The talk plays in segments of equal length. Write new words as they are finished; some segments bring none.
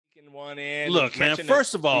One in. Look, man.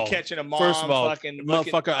 First of all, catching a mom. Fucking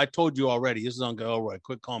motherfucker. I told you already. This is Uncle Elroy.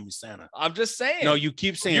 Quit calling me Santa. I'm just saying. No, you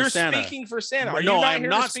keep saying you're Santa. You're speaking for Santa. Are no, you not I'm here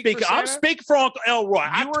not to speak speaking. For Santa? I'm speaking for Uncle Elroy.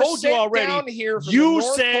 I told you already. Down here you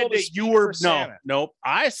said that you were Santa. Nope.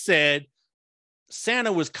 I said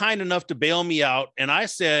Santa was kind enough to bail me out, and I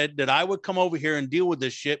said that I would come over here and deal with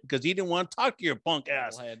this shit because he didn't want to talk to your punk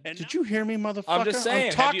ass. And did you hear me, motherfucker? I'm just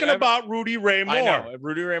saying. I'm talking about Rudy Ray Moore. I know.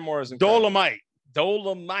 Rudy Ray Moore is incredible.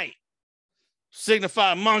 Dolomite.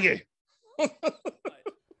 Signify monkey.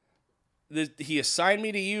 He assigned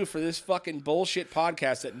me to you for this fucking bullshit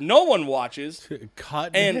podcast that no one watches.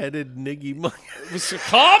 Cotton-headed niggy monkey.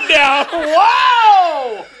 Calm down.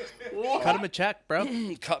 Whoa! Cut him a check, bro.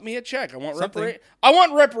 Cut me a check. I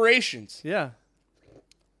want reparations. Yeah.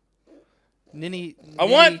 Ninny I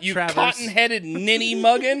want you Travers. cotton-headed ninny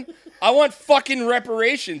muggin'. I want fucking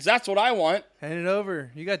reparations. That's what I want. Hand it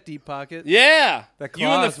over. You got deep pockets. Yeah. That you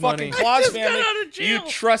and the money. fucking Claus family. You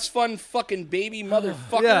trust fund fucking baby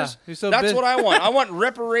motherfuckers. Yeah, you're so That's what I want. I want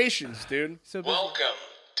reparations, dude. So welcome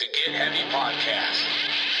to Get Heavy Podcast.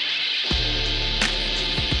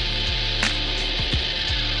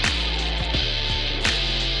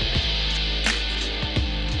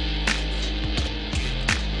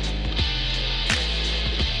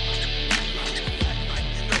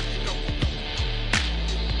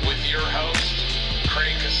 Your host,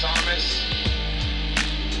 Craig Casamas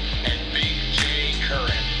and Big J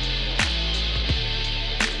Curran.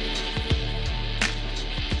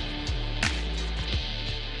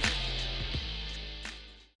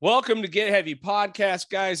 Welcome to Get Heavy Podcast,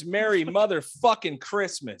 guys. Merry motherfucking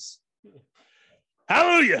Christmas.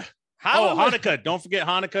 Hallelujah. Oh, Hanukkah. Don't forget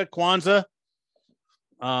Hanukkah, Kwanzaa.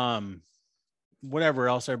 Whatever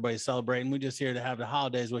else everybody's celebrating. We're just here to have the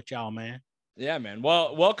holidays with y'all, man. Yeah, man.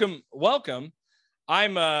 Well, welcome. I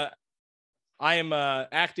am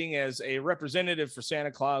acting as a representative for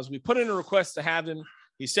Santa Claus. We put in a request to have him.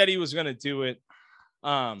 He said he was going to do it.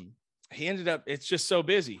 He ended up. It's just so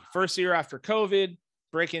busy. First year after COVID,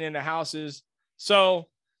 breaking into houses. So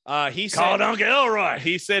he called Uncle Elroy.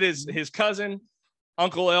 He said his cousin,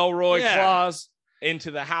 Uncle Elroy Claus,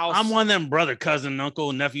 into the house. I'm one of them brother, cousin,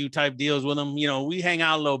 uncle, nephew type deals with him. You know, we hang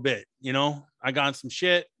out a little bit. You know, I got some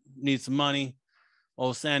shit. Need some money.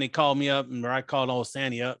 Old Sandy called me up, and I called old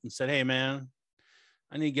Sandy up and said, "Hey, man,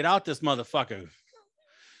 I need to get out this motherfucker."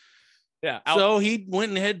 Yeah. So he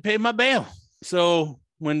went ahead and paid my bail. So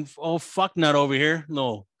when old fucknut over here,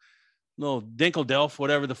 little Dinkeldelf,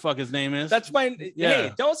 whatever the fuck his name is. That's my. Yeah.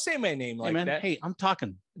 Hey, don't say my name like that. Hey, I'm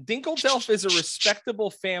talking. Dinkeldelf is a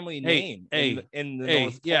respectable family name. In the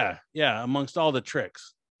North Pole. Yeah. Amongst all the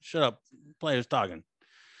tricks. Shut up, players talking.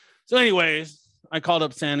 So, anyways. I called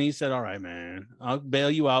up Sandy. He said, all right, man, I'll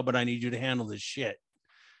bail you out, but I need you to handle this shit.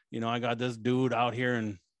 You know, I got this dude out here,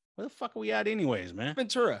 and where the fuck are we at anyways, man?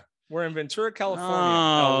 Ventura. We're in Ventura, California.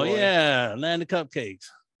 Oh, yeah. Land of cupcakes.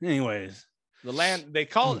 Anyways. The land, they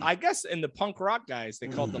call it, I guess in the punk rock guys, they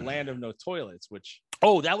call it the land of no toilets, which.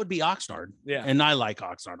 Oh, that would be Oxnard. Yeah. And I like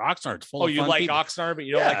Oxnard. Oxnard's full of fun. Oh, you like people. Oxnard, but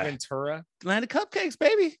you don't like Ventura? Land of cupcakes,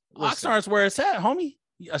 baby. Oxnard's where it's at, homie.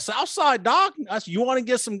 A South Side dog. You want to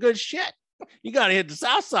get some good shit. You got to hit the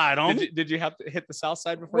South Side, homie. Did you have to hit the South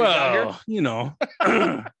Side before you got here? You know.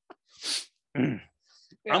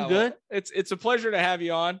 I'm good. It's a pleasure to have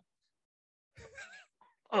you on.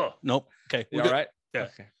 Oh, nope. Okay. You all right? Yeah.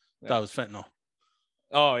 Okay. That was fentanyl.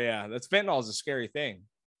 Oh, yeah. Fentanyl is a scary thing.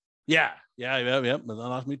 Yeah. But I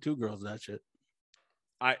lost me 2 girls that shit.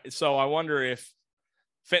 So I wonder if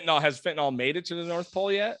has fentanyl made it to the North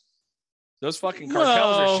Pole yet? Those fucking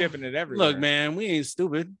cartels are shipping it everywhere. Look, man, we ain't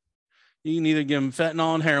stupid. You can either give them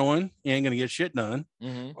fentanyl and heroin, you ain't gonna get shit done,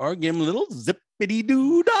 or give them a little zippity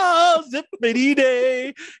doo dah, zippity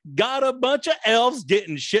day. Got a bunch of elves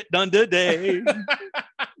getting shit done today. You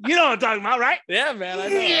know what I'm talking about, right? Yeah, man, I know. I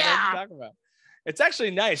know what you're talking about. It's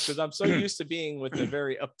actually nice because I'm so used to being with the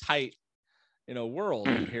very uptight, world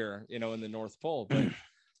here, in the North Pole. But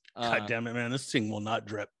God damn it, man, this thing will not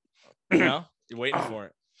drip. You're waiting for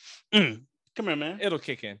it. Come here, man. It'll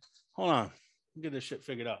kick in. Hold on. Get this shit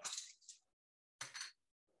figured out.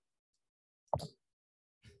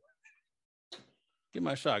 Get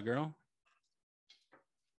my shot, girl.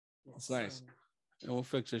 It's nice. And we'll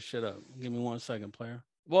fix this shit up. Give me 1 second, player.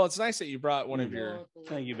 Well, it's nice that you brought one of your...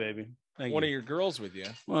 Thank you, baby. One of your girls with you.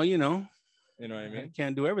 Well, You know what I mean? I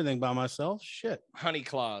can't do everything by myself. Shit. Honey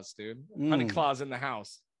Claus, dude. Honey Claus in the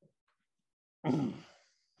house.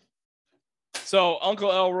 So, Uncle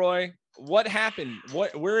Elroy, what happened?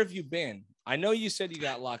 Where have you been? I know you said you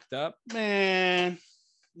got locked up. Man,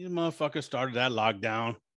 you motherfuckers started that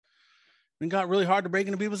lockdown. It got really hard to break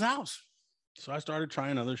into people's house. So I started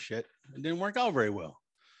trying other shit. It didn't work out very well.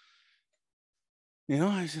 You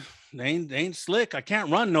know, they ain't slick. I can't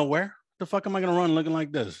run nowhere. The fuck am I gonna run looking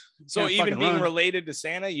like this? So even being related to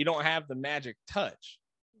Santa, you don't have the magic touch.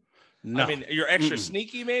 No. I mean, you're extra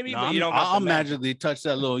sneaky, maybe, no, but you don't. I'll magically touch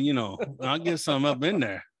that little, I'll get some up in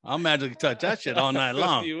there. I'll magically touch that shit all night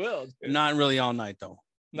long. You will. Dude. Not really all night though.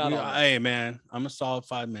 Not all night. Hey man, I'm a solid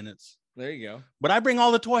 5 minutes. There you go. But I bring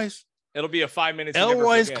all the toys. It'll be a 5 minutes.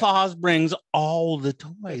 Elroy's Claus brings all the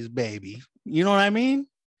toys, baby. You know what I mean?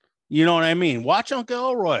 Watch Uncle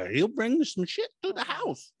Elroy. He'll bring some shit to the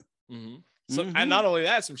house. Mm-hmm. So, and not only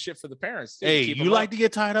that, some shit for the parents. Too, hey, you like to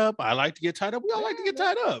get tied up? I like to get tied up. We all like to get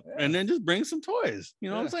tied up. Yeah. And then just bring some toys. You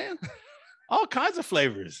know what I'm saying? All kinds of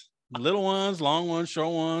flavors. Little ones, long ones,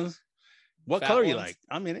 short ones. What color you like?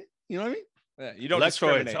 I'm in it. You know what I mean? Yeah, you don't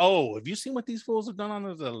discriminate. Oh, have you seen what these fools have done on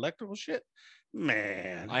this electrical shit?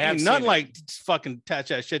 Man, I have nothing like fucking attach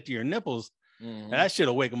that shit to your nipples. Mm-hmm. That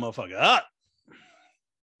shit'll wake a motherfucker up.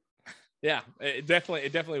 Yeah, it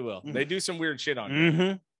definitely will. They do some weird shit on you.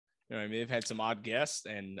 You know what I mean? They've had some odd guests,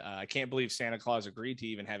 and I can't believe Santa Claus agreed to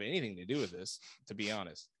even have anything to do with this, to be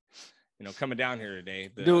honest. Coming down here today.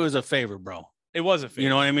 Dude, it was a favor, bro. It was a favor. You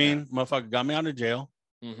know what I mean? Yeah. Motherfucker got me out of jail.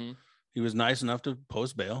 Mm-hmm. He was nice enough to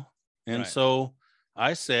post bail. And so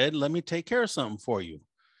I said, let me take care of something for you.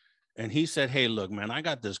 And he said, hey, look, man, I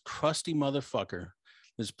got this crusty motherfucker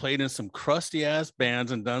that's played in some crusty ass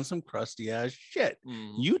bands and done some crusty ass shit.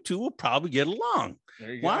 Mm-hmm. You two will probably get along.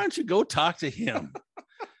 Why don't you go talk to him?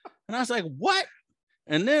 And I was like, what?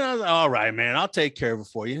 And then I was like, all right, man, I'll take care of it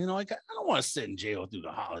for you. I don't want to sit in jail through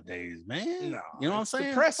the holidays, man. No, you know what I'm saying?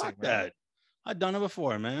 Depressing, fuck that. I've done it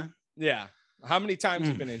before, man. Yeah. How many times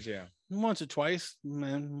have you been in jail? Once or twice,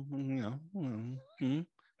 man.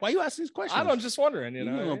 Why are you asking these questions? I'm just wondering,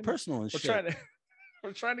 personal and shit.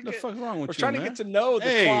 We're trying to get. The fuck's wrong with we're trying to get to know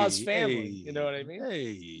the Claus family. You know what I mean?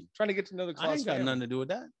 Hey, trying to get to know the Claus family. I ain't got nothing to do with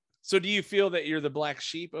that. So, do you feel that you're the black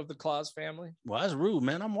sheep of the Claus family? Well, that's rude,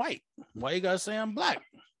 man. I'm white. Why you gotta say I'm black?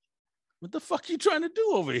 What the fuck you trying to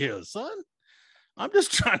do over here, son? I'm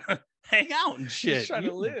just trying to hang out and shit. Just trying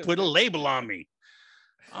to live. Put a label on me.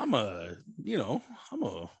 I'm a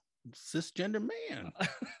cisgender man.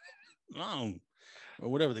 Or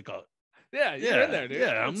whatever they call it. Yeah, you're in there, dude.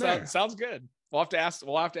 Yeah, I'm there. Sounds good. We'll have to ask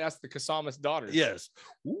the Kasamis daughters. Yes.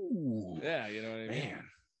 Ooh. Yeah, you know what I mean? Man.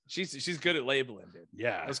 She's good at labeling, dude.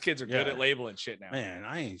 Yeah. Those kids are good at labeling shit now. Man,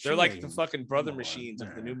 I ain't. They're like the fucking brother machines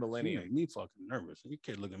of the new millennium. She make me fucking nervous. You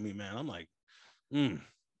kid look at me, man. I'm like,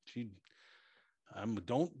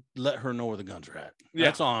 don't let her know where the guns are at. Yeah.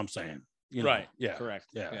 That's all I'm saying. Right. Yeah. Correct.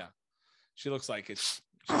 Yeah. She looks like she's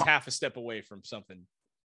half a step away from something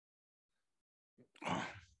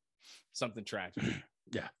tragic.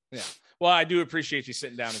 Yeah. Yeah. Well, I do appreciate you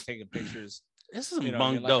sitting down and taking pictures. This is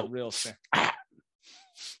bunk dope. Real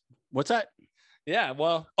What's that? Yeah.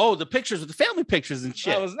 Well. Oh, the pictures with the family pictures and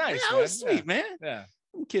shit. That was nice. That was sweet, man. Yeah.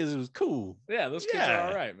 Them kids, it was cool. Yeah, those kids are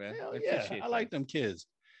all right, man. I like them kids.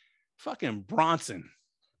 Fucking Bronson.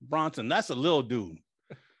 That's a little dude.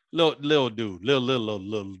 Little dude.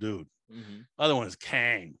 Little dude. Mm-hmm. Other one is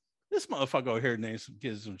Kang. This motherfucker over here named some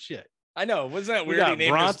kids some shit. I know. Wasn't that weird? We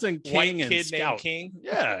got Bronson, King, and kid Scout. named King.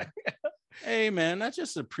 Yeah. Hey, man, that's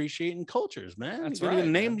just appreciating cultures, man. That's right.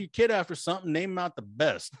 Name your kid after something. Name him out the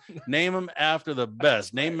best. Name him after the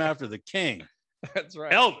best. Name him after the king. That's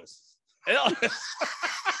right. Elvis.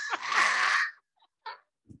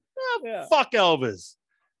 Fuck Elvis.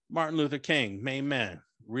 Martin Luther King, main man.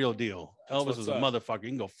 Real deal. Elvis was a motherfucker. He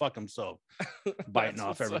can go fuck himself. Biting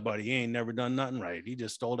off everybody. He ain't never done nothing right. He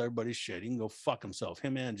just stole everybody's shit. He can go fuck himself.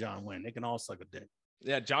 Him and John Wayne. They can all suck a dick.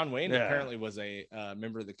 Yeah, John Wayne apparently was a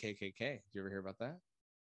member of the KKK. Did you ever hear about that?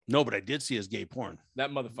 No, but I did see his gay porn. That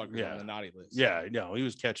motherfucker's on the naughty list. Yeah, no, he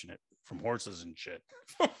was catching it from horses and shit.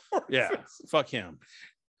 Yeah, fuck him.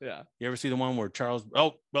 Yeah. You ever see the one where Charles?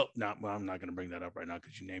 Oh, well, I'm not going to bring that up right now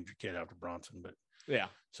because you named your kid after Bronson, but yeah.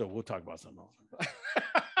 So we'll talk about something else.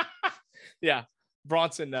 Yeah,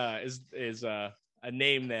 Bronson is a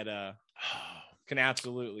name that can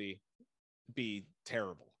absolutely be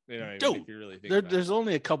terrible. You know what I mean? Dude, if you really think there's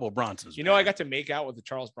only a couple of Bronsons. You know, I got to make out with the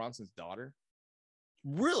Charles Bronson's daughter.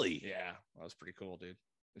 Really? Yeah, that was pretty cool, dude.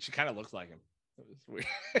 And she kind of looked like him. It was weird.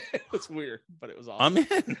 It was weird, but it was awesome. I'm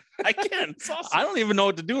in. I can't. Awesome. I don't even know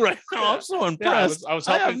what to do right now. Yeah. I'm so impressed. Yeah, I was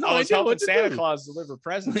helping Santa Claus deliver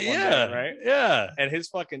presents. One day, right? Yeah. And his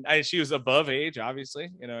fucking, she was above age, obviously.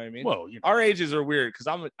 You know what I mean? Well, our ages are weird because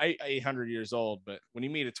I'm 800 years old, but when you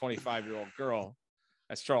meet a 25-year-old girl,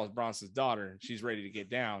 that's Charles Bronson's daughter, and she's ready to get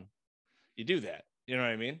down, you do that. You know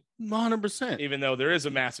what I mean? 100%. Even though there is a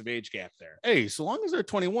massive age gap there. Hey, so long as they're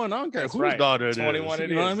 21, I don't care That's whose right. daughter it 21 is. it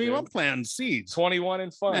You know what I is, mean? dude. I'm planting seeds. 21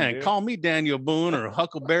 and fun, Man, dude. call me Daniel Boone or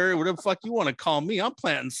Huckleberry, whatever the fuck you want to call me. I'm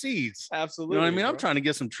planting seeds. Absolutely. You know what I mean? bro. I'm trying to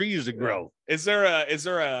get some trees to grow. Is there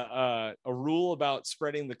a rule about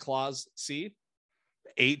spreading the claws seed?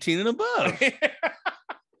 18 and above.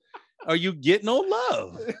 Or you get no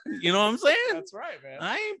love. You know what I'm saying? That's right, man.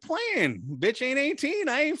 I ain't playing. Bitch ain't 18.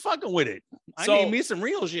 I ain't fucking with it. I So- need me some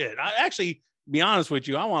real shit. I actually, be honest with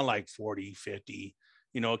you, I want like 40, 50,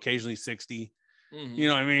 occasionally 60. Mhm. You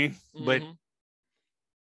know what I mean? But Mhm.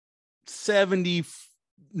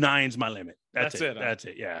 79's my limit. That's That's it, it. huh? That's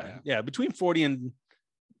it. Yeah. Between 40 and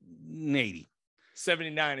 80.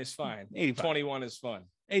 79 is fine. 85. 21 is fun.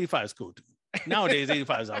 85 is cool too. Nowadays,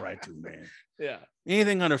 85 is all right too, man. Yeah.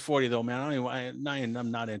 Anything under 40 though, man,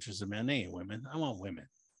 I'm not interested, man. They ain't women. I want women.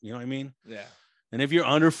 You know what I mean? Yeah. And if you're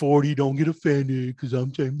under 40, don't get offended because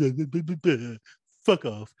I'm saying fuck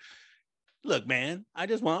off. Look, man, I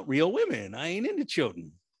just want real women. I ain't into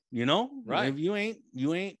children, Right. If you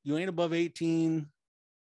ain't above 18,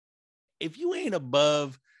 if you ain't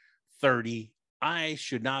above 30, I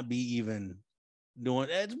should not be even doing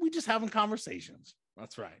it. We just having conversations,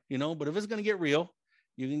 That's right. but if it's gonna get real,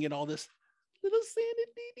 you can get all this little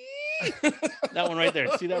sanity. That one right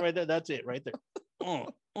there. See that right there? That's it right there.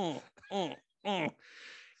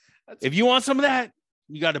 If you want some of that,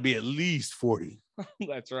 you got to be at least 40.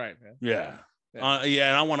 That's right, man. Yeah. Yeah.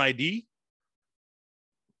 And I want ID.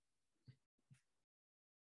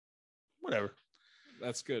 Whatever.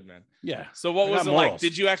 That's good, man. Yeah. So what I was got it like? morals.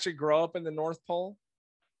 Did you actually grow up in the North Pole?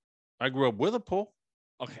 I grew up with a pole.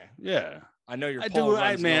 Okay. Yeah. I know your I pole do.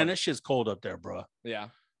 runs Man, north. that shit's cold up there, bro. Yeah.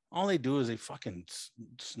 All they do is they fucking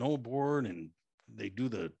snowboard and they do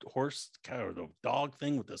the horse or the dog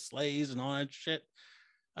thing with the sleighs and all that shit.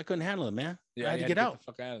 I couldn't handle it, man. Yeah. I had you to get out. the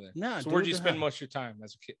fuck out of there. Nah, So dude, where'd you the spend hell? most of your time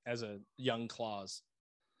as a kid, as a young Claus?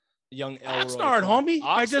 Young Oxnard, Elroy. homie.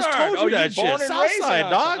 I just Oxnard. told you Oh, that born shit. and raised in Southside,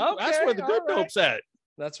 dog. Oxnard. That's Okay, where the good all right. dope's at.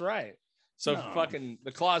 That's right. So No. fucking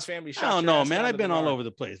the Claus family shot I don't your know, ass man. down I've to been the all north. over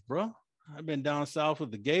the place, bro. I've been down south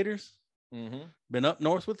with the Gators. Mhm. Been up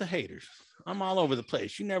north with the haters. I'm all over the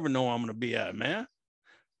place. You never know where I'm gonna be at, man.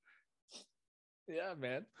 Yeah,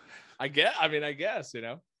 man. I guess,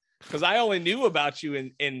 because I only knew about you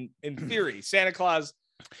in theory. Santa Claus.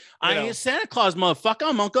 I know. ain't Santa Claus, motherfucker.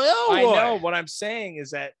 I'm Uncle Elroy. I know. What I'm saying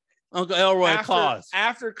is that Uncle Elroy Claus.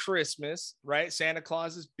 after Christmas, right? Santa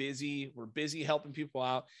Claus is busy. We're busy helping people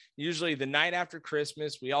out. Usually the night after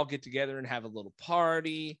Christmas, we all get together and have a little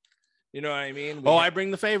party. You know what I mean? I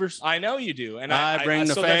bring the favors. I know you do. And I bring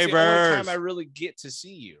the so that's the only favors. time I really get to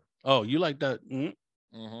see you. Oh, you like that?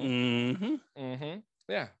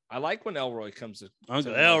 Yeah. I like when Elroy comes to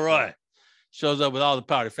Uncle the Elroy shows up with all the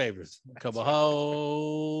party favors. A couple right.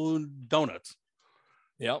 whole donuts.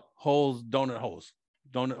 Yep. Holes, donut holes.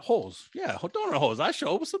 Donut holes. Yeah, donut holes. I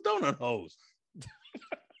show up with some donut holes.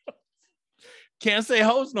 Can't say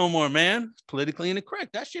hoes no more, man. It's politically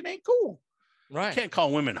incorrect. That shit ain't cool. Right. Can't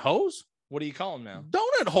call women hoes. What do you call them now?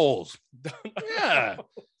 Donut holes. Yeah.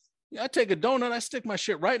 I take a donut, I stick my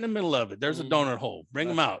shit right in the middle of it. There's a donut hole. Bring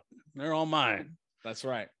them out. They're all mine. That's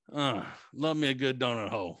right. Love me a good donut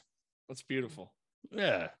hole. That's beautiful.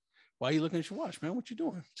 Yeah. Why are you looking at your watch, man? What you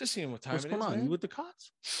doing? Just seeing what time What's it going is, on? man. You with the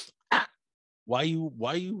cots? Why you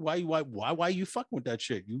fucking with that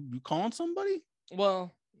shit? You calling somebody?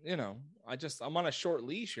 Well, I'm on a short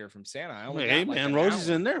leash here from Santa. I only Hey got, like, man, an Rosie's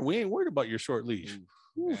hour. in there. We ain't worried about your short leash.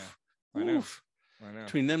 Yeah, Oof. I know. Oof. I know.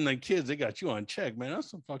 Between them and the kids, they got you on check, man. That's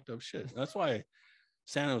some fucked up shit. That's why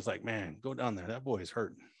Santa was like, man, go down there. That boy is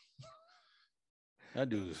hurting. That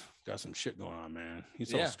dude's got some shit going on, man.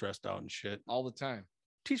 He's all stressed out and shit. All the time.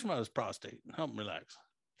 Teach him about his prostate. Help him relax.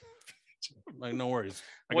 Like, no worries.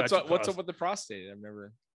 What's up with the prostate? You've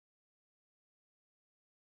never.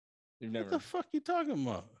 What the fuck you talking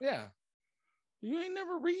about? Yeah. You ain't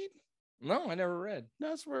never read? No, I never read.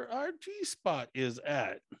 That's where our G spot is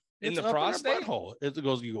at. In It's the up prostate? our butthole. It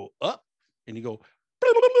goes, you go up and you go,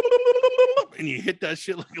 and you hit that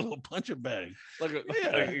shit like a little puncher bag. Like a, Yeah.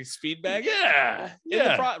 like a speed bag? Yeah. In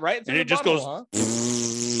Yeah. the right through And the it just butthole,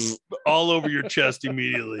 goes all over your chest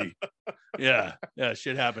immediately. Yeah. Yeah.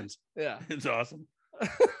 Shit happens. Yeah. It's awesome.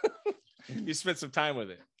 You spent some time with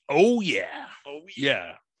it. Oh, yeah. Oh,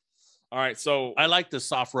 Yeah. All right. So I like the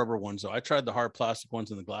soft rubber ones, though. I tried the hard plastic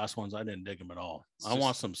ones and the glass ones. I didn't dig them at all. I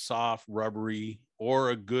want some soft, rubbery, or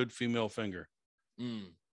a good female finger. I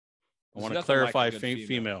want to nothing clarify like a good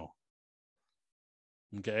female.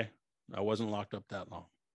 Okay. I wasn't locked up that long.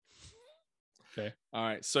 Okay. all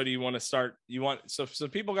right. So do you want to start? So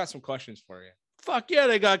people got some questions for you. Fuck yeah,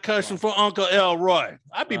 they got custom for Uncle Elroy.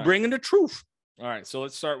 I'd be bringing the truth. All right, so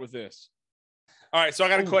let's start with this. All right, so I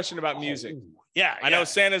got a question about music. Yeah, I know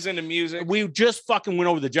Santa's into music. We just fucking went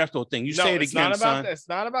over the Jethro thing. You say it again, son. It's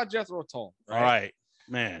not about Jethro Tull. Right? All right,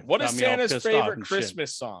 man. What is Santa's favorite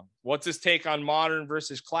Christmas song? What's his take on modern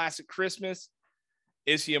versus classic Christmas?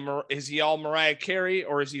 Is he all Mariah Carey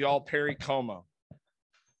or is he all Perry Como?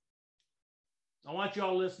 I want you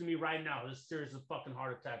all to listen to me right now. This is serious as a fucking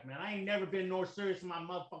heart attack, man. I ain't never been more serious in my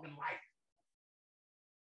motherfucking life.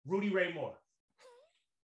 Rudy Ray Moore.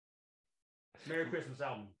 Merry Christmas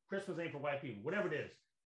album. Christmas ain't for white people. Whatever it is.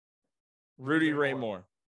 Rudy Ray Moore.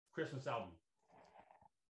 Christmas album.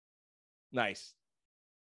 Nice.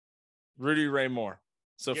 Rudy Ray Moore.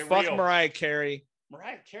 So Get fuck real. Mariah Carey.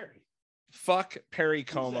 Mariah Carey. Fuck Perry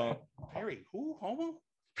Como. Perry? Who? Homo?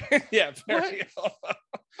 Yeah, Perry. What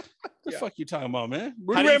the fuck you talking about, man? How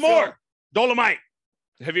Rudy do Ray you feel? Moore. Dolomite.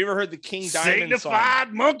 Have you ever heard the King Diamond song?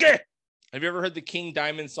 Signified monkey. Have you ever heard the King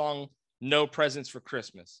Diamond song, No Presents for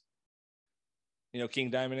Christmas? You know who King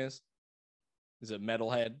Diamond is? He's a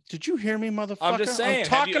metalhead. Did you hear me, motherfucker? I'm just saying. I'm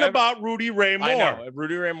talking about Rudy Ray Moore. I know.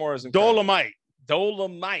 Rudy Ray Moore is incredible. Dolomite.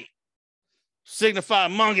 Dolomite.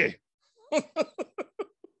 Signified monkey.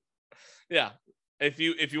 Yeah. If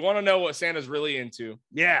you want to know what Santa's really into,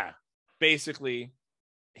 Yeah. basically,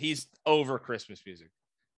 he's over Christmas music.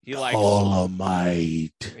 He likes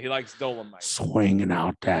Dolomite. He likes Dolomite. Swinging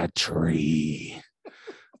out that tree.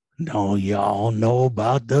 Don't y'all know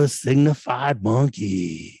about the signified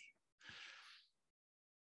monkey?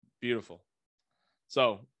 Beautiful.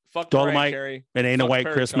 So fuck Dolomite. Mariah Carey. It ain't a Fuck white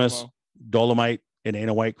Perry Christmas. Como. Dolomite. It ain't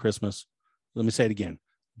a white Christmas. Let me say it again.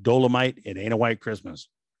 Dolomite. It ain't a white Christmas.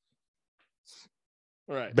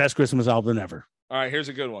 Right. Best Christmas album ever. All right. Here's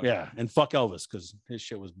a good one. Yeah. And fuck Elvis because his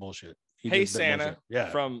shit was bullshit. He Hey did that Santa. bullshit. Yeah.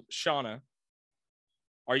 From Shauna.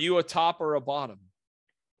 Are you a top or a bottom?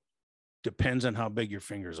 Depends on how big your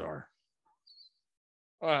fingers are.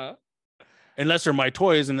 Uh-huh. Unless they're my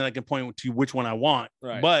toys, and then I can point to which one I want.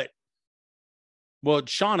 Right. But, well,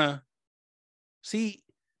 Shauna, see,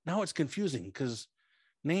 now it's confusing because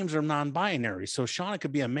names are non-binary. So Shauna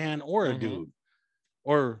could be a man or a dude,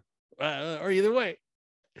 or either way.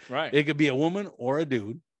 Right. It could be a woman or a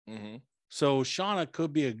dude. Mm-hmm. So Shauna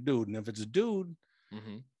could be a dude, and if it's a dude,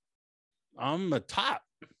 I'm a top.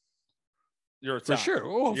 You're a For top. sure.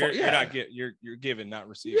 Oh, You're yeah. not you're giving, not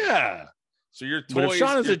receiving. Yeah. So your But if toys,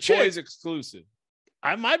 Shauna's your a chick- toys exclusive.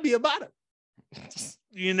 I might be a bottom.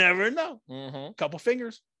 You never know. Mm-hmm. Couple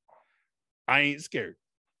fingers. I ain't scared.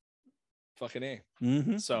 Fucking A.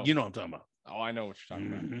 Mm-hmm. So You know what I'm talking about. oh, I know what you're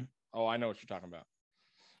talking about. Mhm. Oh, I know what you're talking about.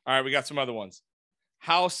 All right, we got some other ones.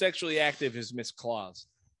 How sexually active is Miss Claus?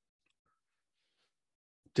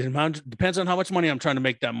 Depends on how much money I'm trying to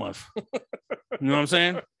make that month. You know what I'm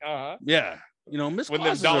saying? Uh-huh. Yeah. You know, Miss When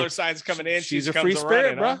Claus the is dollar signs coming in, she's a comes free spirit,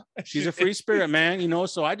 running, bro. huh? She's a free spirit, man. You know,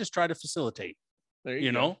 so I just try to facilitate. There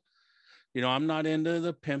You go. know, I'm not into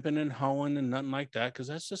the pimping and hoeing and nothing like that because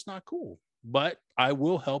that's just not cool. But I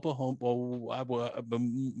will help I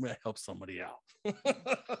will help somebody out.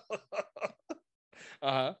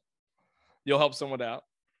 Uh-huh. You'll help someone out.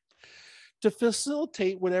 To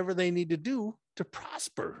facilitate whatever they need to do to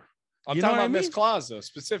prosper. I'm You know talking what about I Miss mean? Claus, though,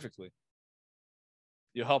 specifically.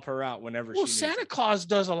 You'll help her out whenever Well, she needs Santa it. Claus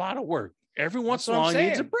does a lot of work. Every once in a what while, I'm he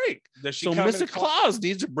needs a saying. break. Does she So come Mr. in Claus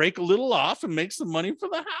needs to break a little off and make some money for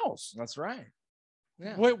the house. That's right.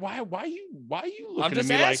 Yeah. Wait, why you looking at just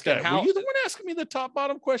me like asking that? how- Were you the one asking me the top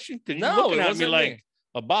bottom question? Because No, you're looking it at me wasn't like me.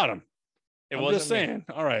 a bottom. It I'm wasn't just me. saying.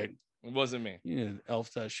 All right, It wasn't me. you need to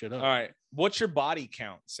elf that shit up. All right. What's your body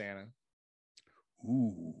count, Santa?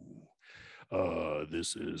 Ooh.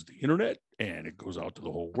 This is the internet and it goes out to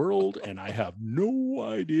the whole world, and I have no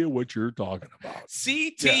idea what you're talking about.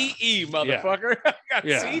 CTE, motherfucker. I got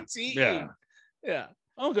Yeah. CTE. Yeah. Yeah.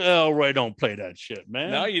 Uncle Elroy don't play that shit,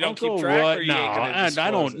 man. No, you don't Uncle keep track, Roy- or you ain't gonna I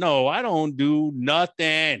disclose don't it? know. I don't do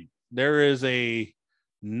nothing. There is a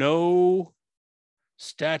no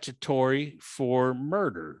statutory for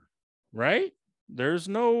murder, right? There's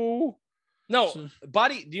no No,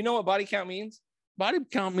 body. Do you know what body count means? body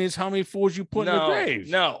count means how many fools you put in the grave.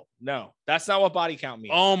 No. That's not what body count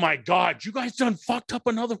means. Oh my God, you guys done fucked up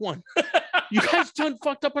another one. You guys done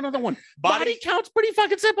fucked up another one. Body count's pretty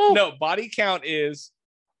fucking simple. No, body count is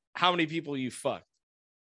how many people you fucked.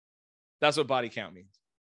 That's what body count means.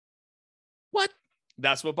 What?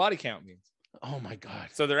 That's what body count means. Oh my God.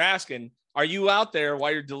 So they're asking, are you out there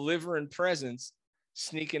while you're delivering presents,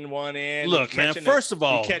 sneaking one in. Look, man. First of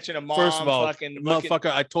all, catching a mom.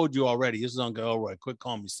 Motherfucker, I told you already. This is Uncle Elroy. Quit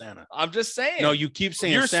calling me Santa. I'm just saying. No, you keep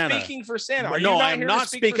saying you're Santa. You're speaking for Santa. Are no, you I'm not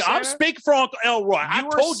speaking. I'm speaking for Uncle Elroy. I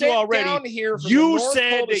told you already. Here you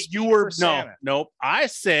said that you were no. I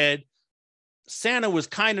said Santa was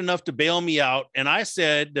kind enough to bail me out, and I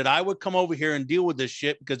said that I would come over here and deal with this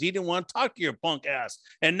shit because he didn't want to talk to your punk ass.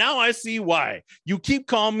 And now I see why. You keep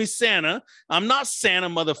calling me Santa. I'm not Santa,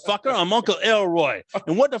 motherfucker. I'm Uncle Elroy.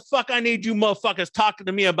 And what the fuck I need you motherfuckers talking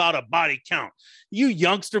to me about a body count? You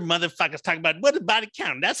youngster motherfuckers talking about what a body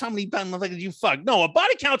count? That's how many motherfuckers you fuck. No, a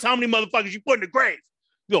body count's how many motherfuckers you put in the grave.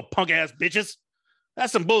 You little punk ass bitches.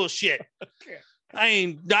 That's some bullshit. Okay. I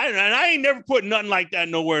ain't never put nothing like that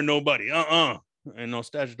nowhere, nobody. Ain't no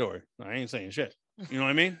statutory. I ain't saying shit. You know what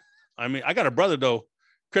I mean? I got a brother though,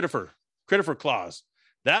 Christopher Claus.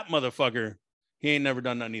 That motherfucker, he ain't never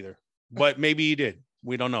done nothing either. But maybe he did.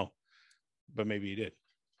 We don't know. But maybe he did.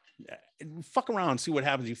 Fuck around and see what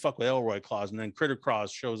happens. You fuck with Elroy Claus, and then Critter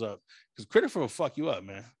Claus shows up. Because Christopher will fuck you up,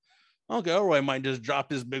 man. Uncle Elroy might just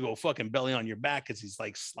drop his big old fucking belly on your back because he's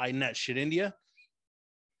like sliding that shit into you.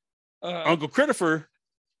 Uncle Christopher,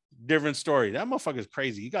 different story. That motherfucker's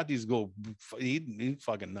crazy. You got these he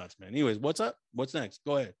fucking nuts, man. Anyways, what's up? What's next?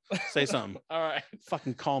 Go ahead. Say something. All right.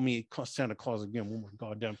 Fucking call me Santa Claus again. One more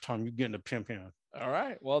goddamn time. You're getting a pimp hand. All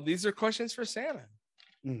right. Well, these are questions for Santa.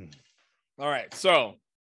 All right. So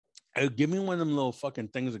give me one of them little fucking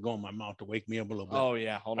things that go in my mouth to wake me up a little bit. Oh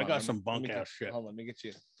yeah. Hold on. I got some bunk ass shit. Hold on. Let me get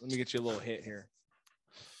you a little hit here.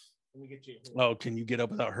 Let me get you. Oh, can you get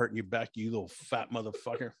up without hurting your back, you little fat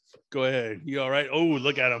motherfucker? Go ahead. You all right? Oh,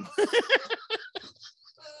 look at him.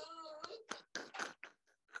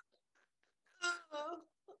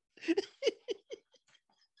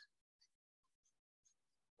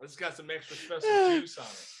 It's got some extra special juice on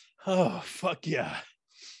it. Oh, fuck yeah.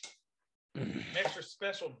 Extra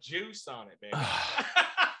special juice on it, baby.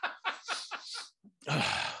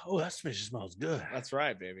 Oh, that fish smells good. That's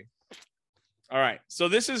right, baby. All right. So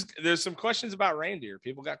there's some questions about reindeer.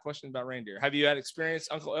 People got questions about reindeer. Have you had experience,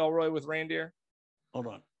 Uncle Elroy, with reindeer? Hold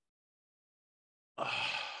on.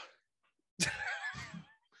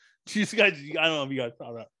 These guys, I don't know if you guys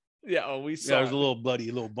saw that. Yeah. Oh, we saw. Yeah, there's a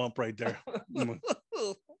little bump right there.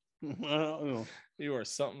 You are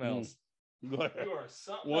something else. Go ahead. You are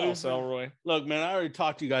something else, Elroy. Look, man, I already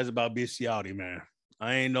talked to you guys about bestiality, man.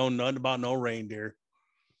 I ain't know nothing about no reindeer.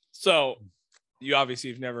 So you obviously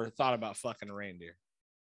have never thought about fucking a reindeer.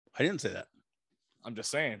 I didn't say that. I'm just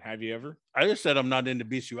saying, have you ever? I just said I'm not into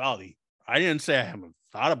bestiality. I didn't say I haven't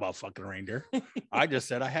thought about fucking a reindeer. I just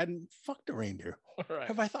said I hadn't fucked a reindeer. Right.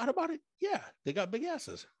 Have I thought about it? Yeah, they got big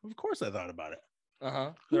asses. Of course I thought about it.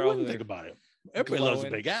 Who wouldn't think about it? Everybody loves a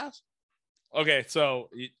big ass. Okay, so,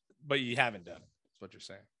 but you haven't done it. That's what you're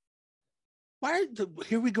saying.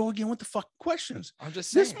 Here we go again with the fucking questions. I'm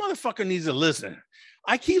just saying. This motherfucker needs to listen.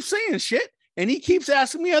 I keep saying shit, and he keeps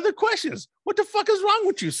asking me other questions. What the fuck is wrong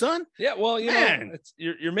with you, son? Yeah, well, you know,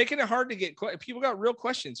 you're making it hard to get people got real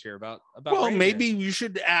questions here about. Well, reindeer. Maybe you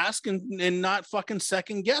should ask and not fucking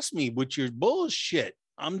second guess me with your bullshit.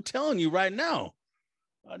 I'm telling you right now.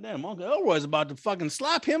 God damn, Uncle Elroy's about to fucking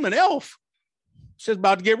slap him an elf. Shit's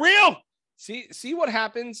about to get real. See what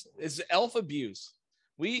happens is elf abuse.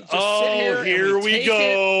 We just sit here we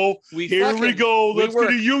go. Here we go. Let's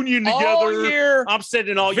get a union together. Year, I'm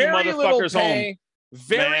sending all you motherfuckers home.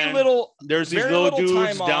 Very little. There's these little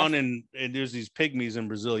dudes down and there's these pygmies in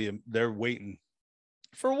Brasilia. They're waiting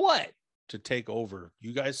for what? To take over.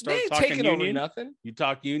 You guys start talking union. Over nothing. You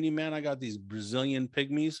talk union, man. I got these Brazilian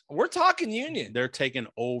pygmies. We're talking union. They're taking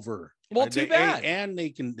over. Well, too bad. And they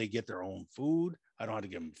get their own food. I don't have to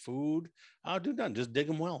give them food. I'll do nothing. Just dig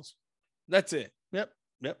them wells. That's it. Yep.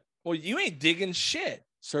 Well, you ain't digging shit.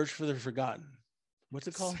 Search for the forgotten. What's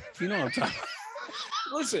it called? You know what I'm talking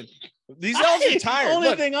about. Listen, these elves are tired.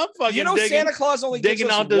 Only thing I'm fucking digging, Santa Claus only gives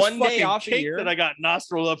us out this one day off cake a year. That I got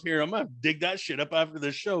nostril up here. I'm gonna dig that shit up after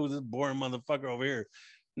the show. This boring motherfucker over here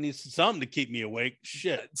needs something to keep me awake.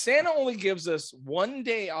 Shit. Santa only gives us one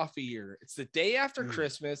day off a year. It's the day after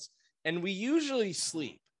Christmas, and we usually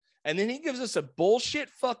sleep. And then he gives us a bullshit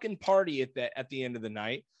fucking party at the end of the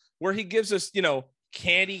night where he gives us,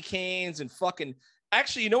 candy canes and fucking.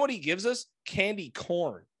 Actually, you know what he gives us? Candy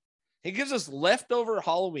corn. He gives us leftover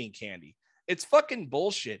Halloween candy. It's fucking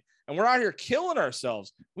bullshit. And we're out here killing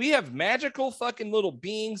ourselves. We have magical fucking little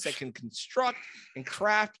beings that can construct and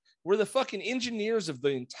craft. We're the fucking engineers of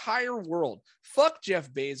the entire world. Fuck Jeff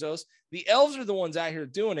Bezos. The elves are the ones out here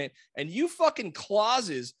doing it. And you fucking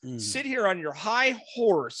Clauses sit here on your high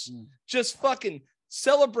horse, just fucking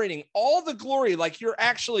celebrating all the glory like you're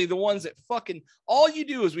actually the ones that fucking, all you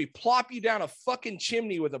do is we plop you down a fucking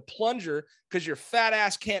chimney with a plunger because your fat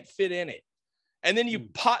ass can't fit in it. And then you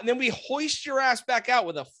and then we hoist your ass back out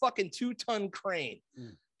with a fucking 2-ton crane.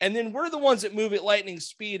 And then we're the ones that move at lightning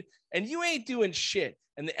speed, and you ain't doing shit.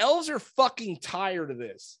 And the elves are fucking tired of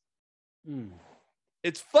this.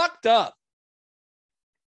 It's fucked up.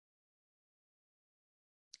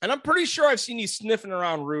 And I'm pretty sure I've seen you sniffing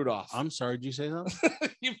around Rudolph. I'm sorry, did you say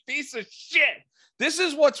that? You piece of shit. This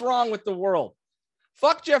is what's wrong with the world.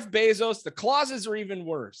 Fuck Jeff Bezos. The clauses are even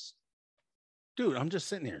worse. Dude, I'm just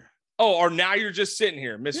sitting here. Oh, or now you're just sitting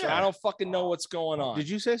here, mister. Yeah. I don't fucking know what's going on. Did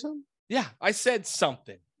you say something? Yeah, I said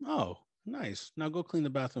something. Oh, nice. Now go clean the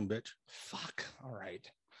bathroom, bitch. Fuck. All right.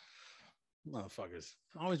 Motherfuckers.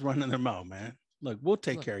 Always running their mouth, man. Look, we'll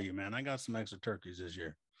take care of you, man. I got some extra turkeys this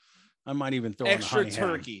year. I might even throw extra in honey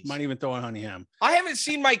turkeys. Ham. Might even throw in honey ham. I haven't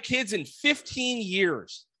seen my kids in 15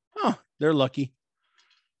 years. Oh, they're lucky.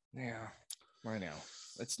 Yeah, I know.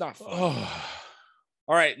 It's not fun.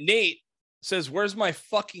 All right. Nate says, where's my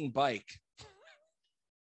fucking bike?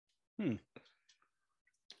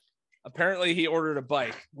 Apparently he ordered a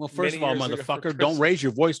bike. Well, first of all, motherfucker, don't raise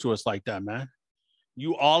your voice to us like that, man.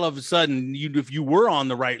 You all of a sudden, if you were on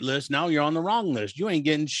the right list, now you're on the wrong list. You ain't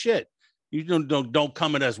getting shit. You don't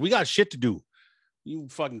come at us. We got shit to do. You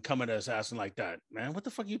fucking come at us asking like that, man. What the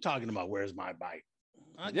fuck are you talking about? Where's my bike?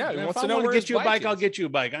 Yeah, man, if I want to get you a bike, I'll get you a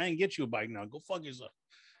bike. I ain't get you a bike now. Go fuck yourself.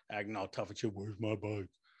 Acting all tough at you. Where's my bike?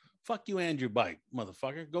 Fuck you and your bike,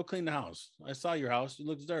 motherfucker. Go clean the house. I saw your house. It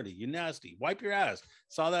looks dirty. You're nasty. Wipe your ass.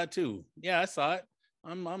 Saw that too. Yeah, I saw it.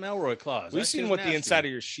 I'm Elroy Claus. We've seen what the inside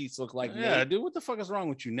of your sheets look like. Yeah, Nate. dude. What the fuck is wrong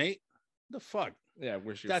with you, Nate? The fuck? Yeah,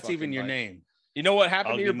 where's your that's even your bike? Name. You know what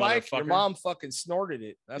happened to your Ugly bike? Your motherfucker. mom fucking snorted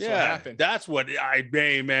it. That's what happened. That's what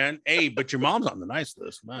hey, man. Hey, but your mom's on the nice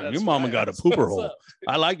list, man. That's your mama right. got a That's pooper what's hole. up.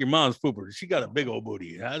 I like your mom's pooper. She got a big old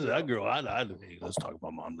booty. That girl, hey, let's talk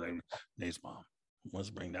about mom's name. Nate's mom. Let's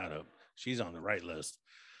bring that up. She's on the right list.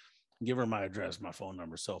 Give her my address, my phone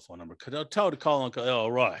number, cell phone number. Tell her to call Uncle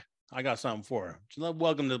Elroy. I got something for her.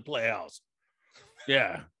 Welcome to the Playhouse.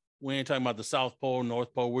 Yeah. We ain't talking about the South Pole,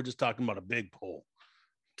 North Pole. We're just talking about a big pole.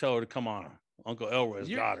 Tell her to come on. Uncle Elroy's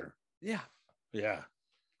got her. Yeah. Yeah.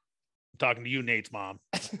 I'm talking to you, Nate's mom.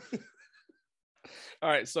 All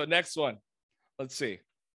right. So next one. Let's see.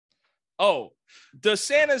 Oh, does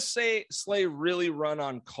Santa's sleigh really run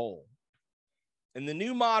on coal? In the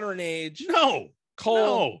new modern age, No.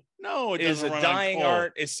 coal No, it is doesn't a run on dying coal.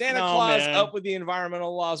 art. Is Santa No, Claus man. up with the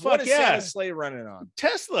environmental laws? Fuck What is yeah. Santa's sleigh running on?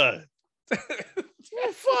 Tesla.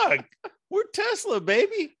 Well, fuck. We're Tesla,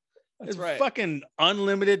 baby. That's It's right. fucking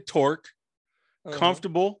unlimited torque, Uh-huh.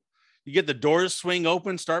 comfortable. You get the doors swing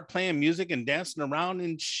open, start playing music and dancing around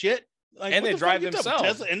and shit. Like, And what they the drive fuck you talking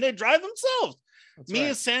themselves. Tesla? And they drive themselves. That's Me right.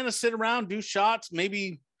 and Santa sit around, do shots,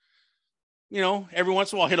 maybe, every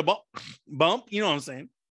once in a while hit a bump. You know what I'm saying?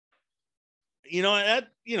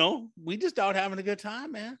 We just out having a good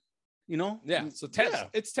time, man. Yeah. So Tesla. Yeah.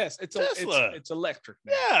 It's Tesla. Tesla. It's electric.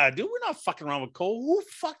 Now. Yeah, dude, we're not fucking around with coal. Who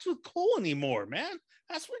fucks with coal anymore, man?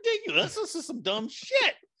 That's ridiculous. This is some dumb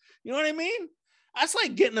shit. You know what I mean? That's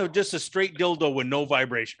like getting just a straight dildo with no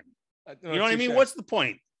vibration. You know what I mean? What's the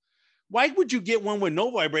point? Why would you get one with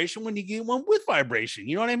no vibration when you get one with vibration?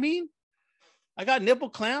 You know what I mean? I got nipple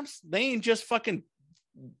clamps. They ain't just fucking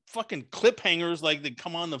clip hangers like they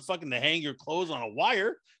come on to hang your clothes on a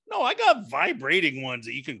wire. No, I got vibrating ones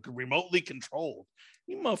that you can remotely control.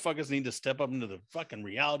 You motherfuckers need to step up into the fucking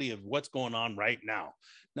reality of what's going on right now.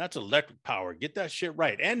 That's electric power. Get that shit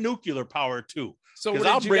right. And nuclear power too. So Because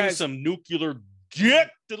I'll bring some nuclear dick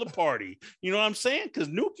to the party. You know what I'm saying? Because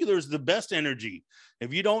nuclear is the best energy.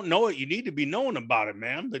 If you don't know it, you need to be knowing about it,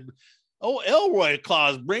 man. But Elroy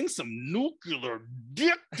Claus, bring some nuclear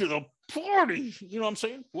dick to the party. You know what I'm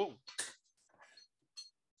saying? Whoa.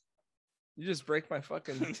 You just break my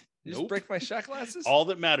fucking. You just Nope. break my shot glasses. All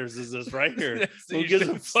that matters is this right here. That's Who what gives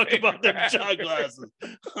you a fuck say, about them right? shot glasses?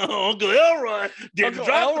 Uncle Elroy didn't Uncle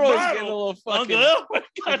drop the Elroy's getting a bottle. little fucking. Uncle Elroy,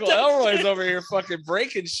 Uncle Elroy's over here fucking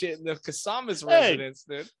breaking shit in the Casamas residence,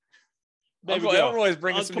 dude. Baby Uncle girl. Elroy's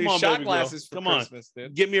bringing some Come new on, shot baby girl. glasses for Come on. Christmas,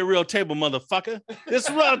 dude. Get me a real table, motherfucker. This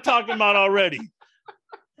is what I'm talking about already.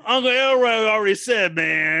 Uncle Elroy already said,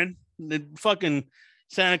 man, the fucking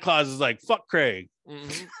Santa Claus is like, fuck Craig.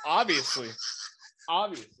 Mhm. Obviously.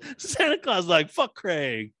 Santa Claus is like, fuck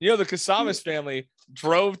Craig. You know, the Casamas family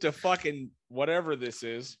drove to fucking whatever this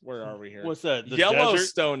is. Where are we here? What's that? The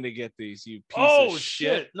Yellowstone desert? to get these, you piece Oh of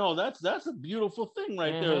shit. No, that's a beautiful thing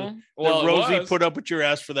right there. Mhm. Well, Well, Rosie it was. put up with your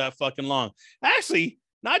ass for that fucking long. Actually,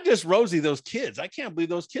 not just Rosie, those kids. I can't believe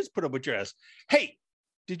those kids put up with your ass. Hey,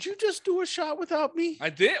 Did you just do a shot without me? I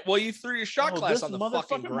did. Well, you threw your shot glass this on the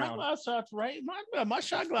fucking motherfucker, ground. My glass shot's right. My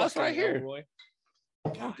shot glass Fucking right here. Elroy.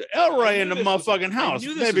 Elroy in the knew this was motherfucking house. I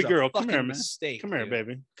knew this Baby was a girl, come fucking here, man. mistake, Come here, dude.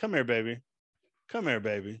 baby. Come here, baby. Come here,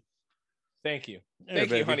 baby. Thank you. Here, Thank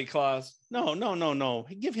you, baby. Honey Claus. No.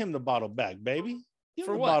 Give him the bottle back, baby. Give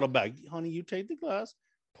For him the what? bottle back. Honey, you take the glass.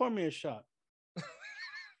 Pour me a shot.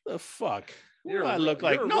 The fuck? What You're do a I real- look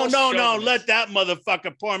like? you're a No. real chauvinist. Let that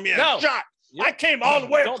motherfucker pour me a No. shot. You I came all the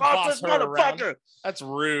way don't across boss this her around. motherfucker. That's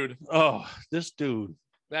rude. Oh, this dude.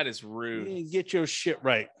 That is You rude. need to get your shit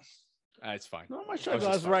right. It's fine. No, my I shot was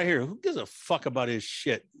glass just is right fucking- here. Who gives a fuck about his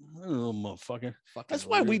shit? Oh, motherfucker. Fucking That's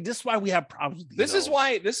why rude. this is why we have problems. With This is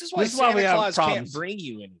why Santa we have Claus can't problems. bring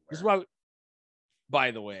you anywhere. This is why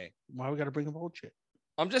By the way, we got to bring up old shit.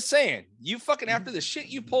 I'm just saying, you fucking after the shit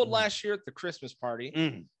you pulled last year at the Christmas party,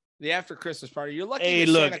 Mm. the after Christmas party, you're lucky. Hey,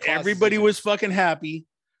 that look, Santa Claus everybody isn't was fucking happy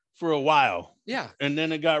for a while, there. Yeah, and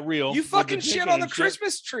then it got real. you with fucking the shit drinking on the and shit.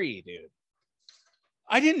 Christmas tree, dude.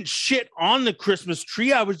 I didn't shit on the Christmas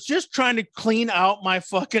tree. I was just trying to clean out my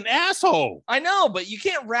fucking asshole. I know, but you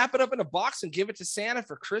can't wrap it up in a box and give it to Santa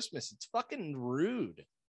for Christmas. It's fucking rude.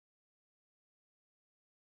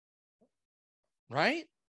 Right?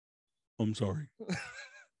 I'm sorry.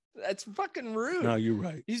 That's fucking rude. No, you're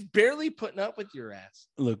right. He's barely putting up with your ass.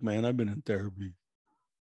 Look, man, I've been in therapy,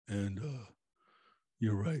 and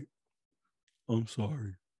you're right. I'm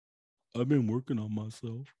sorry. I've been working on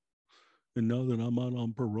myself, and now that I'm out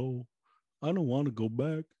on parole, I don't want to go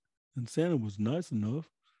back. And Santa was nice enough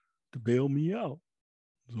to bail me out,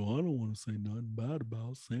 so I don't want to say nothing bad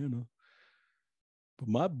about Santa. But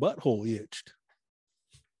my butthole itched.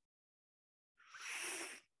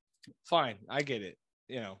 Fine, I get it.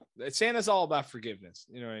 You know, Santa's all about forgiveness.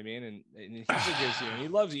 You know what I mean? And he forgives you, and he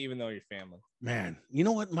loves you even though you're family. Man, you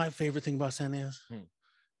know what my favorite thing about Santa is? Hmm.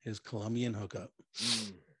 His Colombian hookup.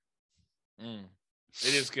 It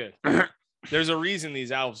is good. There's a reason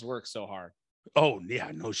these elves work so hard. Oh,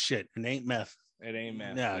 yeah, no shit. It ain't meth. It ain't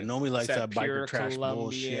meth. Yeah, dude. nobody likes It's that biker pure trash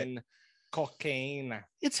bullshit. Colombian cocaine.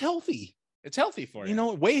 It's healthy. It's healthy for you. You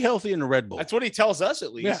know, way healthier than a Red Bull. That's what he tells us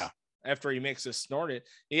at least. Yeah. After he makes us snort it,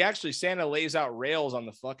 Santa lays out rails on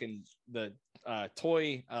the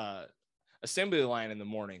toy assembly line in the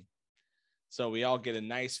morning, so we all get a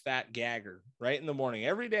nice fat gagger right in the morning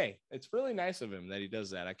every day. It's really nice of him that he does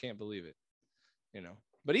that. I can't believe it, you know.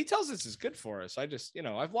 But he tells us it's good for us. I just, you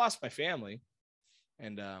know, I've lost my family,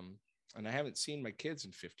 and I haven't seen my kids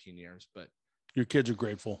in 15 years. But your kids are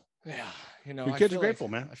grateful. yeah, you know, Your I kids are feel grateful,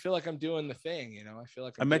 like, man. I feel like I'm doing the thing, you know. I feel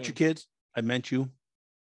like I met your kids. I met you.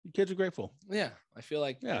 Your kids are grateful. Yeah, I feel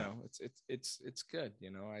like Yeah. you know it's good. You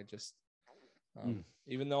know, I just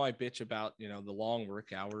even though I bitch about the long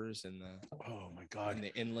work hours and Oh my god.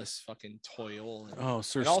 the endless fucking toil. And, Oh,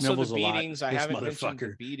 Sir and also the Snivels a lot. beatings. I This haven't mentioned the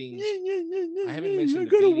motherfucker. beatings. I haven't mentioned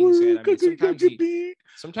the beatings yet. I mean,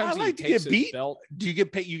 sometimes I like he to takes get his beat. belt. Do you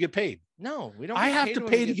get paid? You get paid. No, we don't. I get have paid to when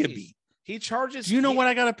pay we to get beat. He charges. Do you know what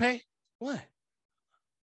I gotta pay? What?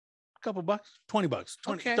 A couple bucks, $20,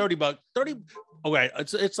 20, Okay. $30, 30. Okay,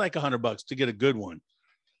 it's like $100 to get a good one.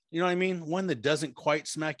 You know what I mean? One that doesn't quite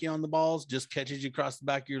smack you on the balls, just catches you across the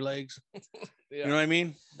back of your legs. Yeah. You know what I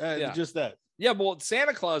mean? Yeah. Just that. Yeah, well,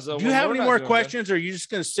 Santa Claus. Though, Do you when have we're any not more doing good- questions, or are you just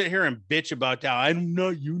gonna sit here and bitch about that? I'm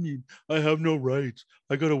not union. I have no rights.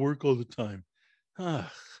 I gotta work all the time. Ugh.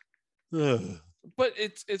 But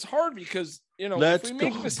it's hard because Let's if we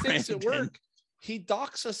make go, mistakes at Brandon. work, he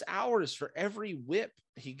docks us hours for every whip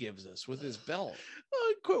he gives us with his belt.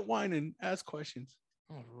 Oh, quit whining. Ask questions.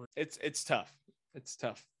 It's tough. It's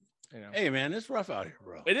tough. Hey man, it's rough out here,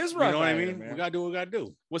 bro. It is rough. You know what I out mean? here, man. We gotta do what we gotta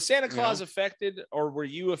do. Was Santa You Claus know? affected, or were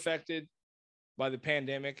you affected by the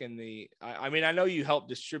pandemic and I mean, I know you help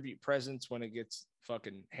distribute presents when it gets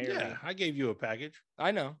fucking hairy. Yeah, I gave you a package.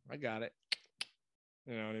 I know. I got it.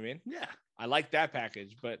 You know what I mean? Yeah, I like that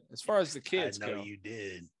package, but as far as the kids I know go, you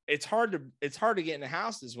did. it's hard to get into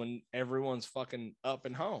houses when everyone's fucking up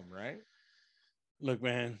and home, right? Look,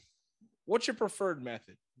 man, What's your preferred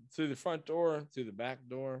method? Through the front door, through the back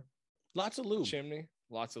door, lots of lube. chimney?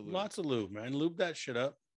 Lots of lube. Lots of lube, man. Lube that shit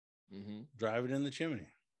up. Mm-hmm. Drive it in the chimney,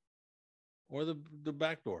 or the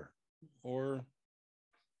back door, or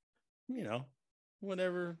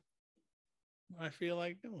whatever I feel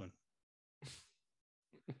like doing.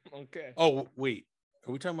 Okay. Oh wait,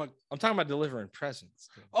 are we talking about? I'm talking about delivering presents.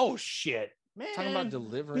 Dude. Oh shit, man! I'm talking about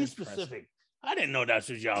delivering Be specific. I didn't know that's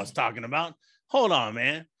what y'all was talking about. Hold on,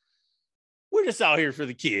 man. We're just out here for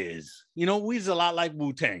the kids. We's a lot like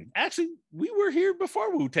Wu-Tang. Actually, we were here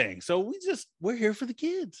before Wu-Tang. So we're here for the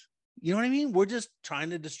kids. You know what I mean? We're just trying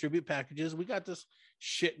to distribute packages. We got this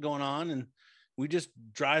shit going on, and we just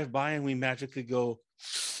drive by and we magically go,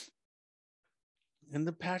 And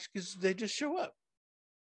the packages, they just show up.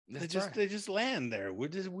 They just land there. We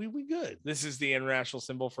good. This is the international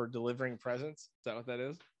symbol for delivering presents. Is that what that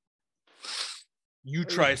is? You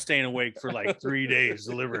try staying awake for like 3 days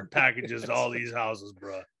delivering packages to all these houses,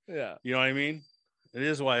 bro. Yeah. You know what I mean? It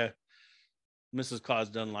is why Mrs. Claus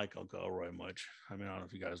doesn't like Uncle Elroy much. I mean, I don't know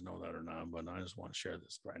if you guys know that or not, but I just want to share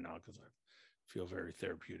this right now because I feel very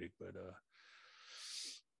therapeutic. But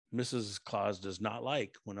Mrs. Claus does not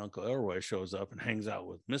like when Uncle Elroy shows up and hangs out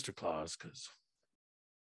with Mr. Claus because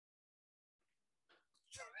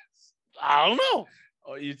I don't know.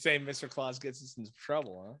 Oh, you'd say Mr. Claus gets us into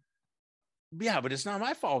trouble, huh? Yeah, but it's not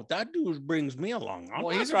my fault. That dude brings me along.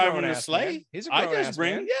 He's driving a grown-ass sleigh. Man. He's a I grown-ass just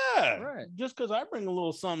bring, man. yeah. Right. Just because I bring a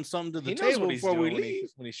little something to the He knows table what he's before we doing leave,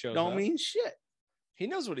 when he shows don't up. mean shit. He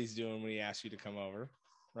knows what he's doing when he asks you to come over,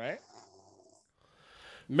 right?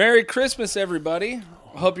 Merry Christmas, everybody.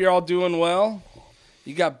 Hope you're all doing well.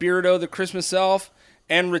 You got Beardo, the Christmas elf,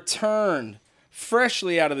 and returned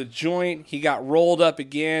freshly out of the joint. He got rolled up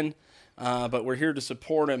again, but we're here to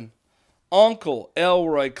support him. Uncle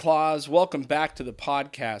Elroy Claus, welcome back to the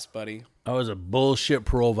podcast, buddy. That was a bullshit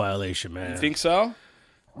parole violation, man. You think so?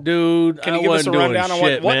 Dude, Can you give us a rundown on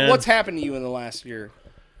shit, what's happened to you in the last year?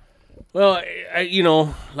 Well,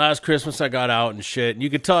 last Christmas I got out and shit. You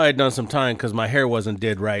could tell I had done some time because my hair wasn't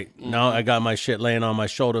did right. Now I got my shit laying on my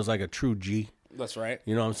shoulders like a true G. That's right.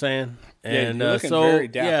 You know what I'm saying? Yeah, And you're looking very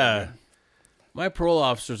dapper, man. my parole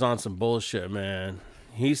officer's on some bullshit, man.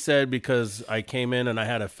 He said because I came in and I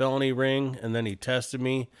had a felony ring, and then he tested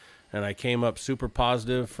me, and I came up super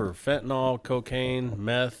positive for fentanyl, cocaine,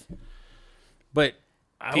 meth. But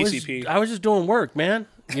PCP. I was just doing work, man.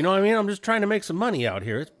 You know what I mean? I'm just trying to make some money out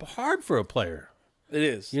here. It's hard for a player. It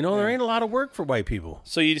is. You know, there ain't a lot of work for white people.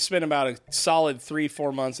 So you spent about a solid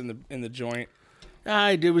 3-4 months in the joint.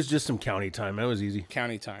 I did was just some county time. That was easy.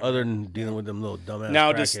 County time. Other than dealing with them little dumbass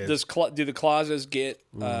Now, crackheads. do the clauses get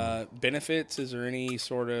benefits? Is there any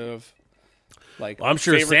sort of like? I'm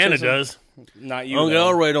sure Santa favoritism? does. Not you. Uncle though.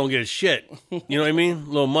 Elroy don't get shit. You know what I mean? A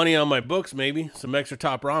little money on my books, maybe some extra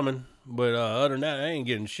top ramen, but other than that, I ain't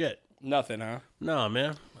getting shit. Nothing, huh? No,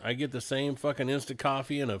 man. I get the same fucking instant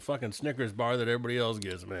coffee and a fucking Snickers bar that everybody else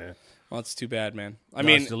gets, man. Well, it's too bad, man. I No,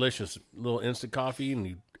 mean, it's delicious. Little instant coffee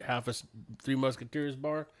and half a Three Musketeers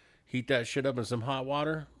bar. Heat that shit up in some hot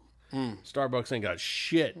water. Starbucks ain't got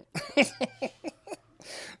shit.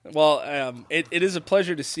 well, it is a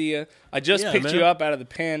pleasure to see you. I just picked man. you up out of the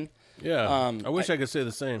pen. Yeah, I wish I could say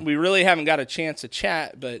the same. We really haven't got a chance to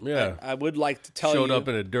chat, but Yeah. I would like to tell you. Showed up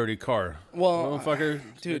in a dirty car. Well, motherfucker,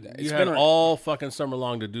 dude, you it's had been all fucking summer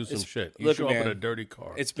long to do some shit. You look, show up man, in a dirty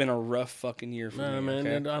car. It's been a rough fucking year for me. man,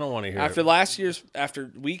 okay? I don't want to hear After it.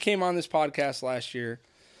 after we came on this podcast last year,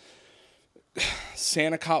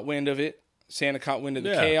 Santa caught wind of it. Santa caught wind of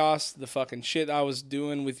the chaos, the fucking shit I was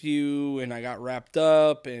doing with you, and I got wrapped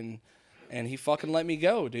up, and he fucking let me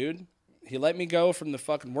go, dude. He let me go from the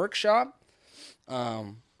fucking workshop.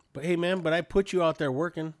 But hey, man, I put you out there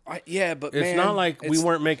working. But It's man, not like we it's-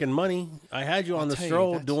 weren't making money. I had you on the tell you,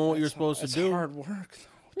 stroll that's- doing what you're that's supposed to it's do. hard work.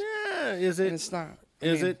 Yeah, is it? And it's not.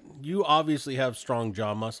 Is it? You obviously have strong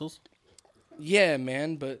jaw muscles. Yeah,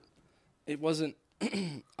 man, but it wasn't.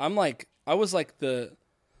 I was like the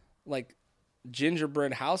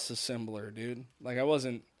gingerbread house assembler, dude. Like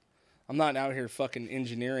I'm not out here fucking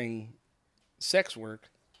engineering sex work.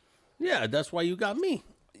 Yeah, that's why you got me.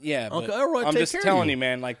 Yeah, Uncle but Elroy, I'm take just care of telling you. you,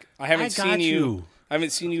 man. Like I haven't got seen you. you. I haven't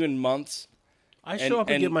seen you in months. I show up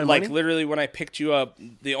and get my like money. literally when I picked you up,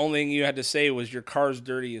 the only thing you had to say was your car's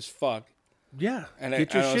dirty as fuck. Yeah, And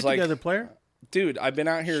get I your was shit like, together, player. Dude, I've been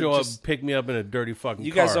out here. Show just, up, pick me up in a dirty fucking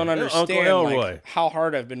you car. guys don't understand Uncle Elroy. like, how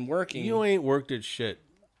hard I've been working. You ain't worked at shit.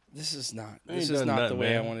 This is not. I This ain't is done not the nothing, way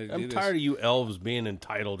man. I wanted to I'm do this. tired of you elves being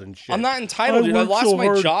entitled and shit. I'm not entitled, dude. I worked lost so my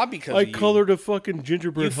hard. job because I of you. colored a fucking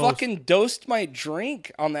gingerbread You house. fucking dosed my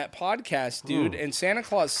drink on that podcast, dude, and Santa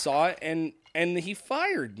Claus saw it, and he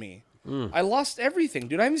fired me. I lost everything,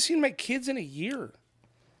 dude. I haven't seen my kids in a year.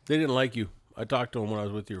 They didn't like you. I talked to them when I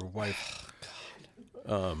was with your wife.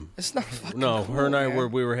 It's not fucking No, cool, her and I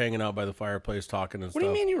man. we were hanging out by the fireplace talking and What stuff. do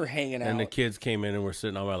you mean you were hanging out? And the kids came in and were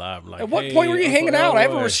sitting on my lap. Like, At what hey, point were you Uncle hanging out? I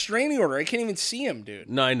have a Elroy. restraining order. I can't even see him, dude.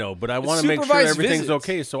 No, I know, but I want to make sure supervised everything's visits.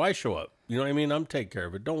 okay, so I show up. You know what I mean? I'm take care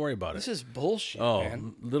of it. Don't worry about This it. is bullshit, Oh,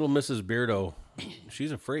 man. little Mrs. Beardo,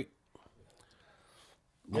 she's a freak.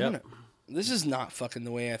 Yep. This is not fucking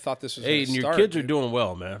the way I thought this was. Hey, gonna and your start, kids are dude. doing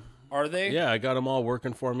well, man. Are they? Yeah, I got them all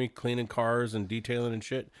working for me, cleaning cars and detailing and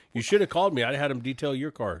shit. You should have called me. I'd had them detail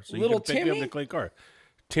your car, so you Little could pick me up Timmy? to clean car.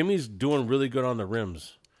 Timmy's doing really good on the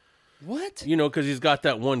rims. What? You know, because he's got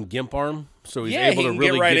that one gimp arm, so he's Yeah, able he to can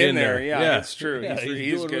really get right get in there. Yeah, it's true. Yeah,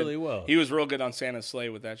 he's doing good. really well. He was real good on Santa's sleigh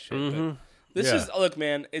with that shit. But this Yeah. is look,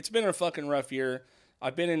 man. It's been a fucking rough year.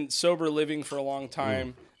 I've been in sober living for a long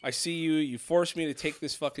time. I see you. You forced me to take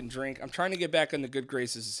this fucking drink. I'm trying to get back in the good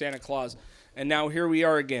graces of Santa Claus, and now here we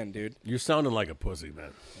are again, dude. You're sounding like a pussy,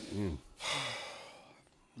 man.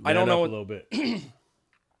 I don't know a what- little bit.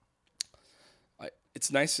 It's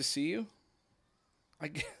nice to see you, I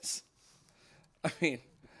guess. I mean,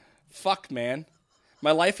 fuck, man.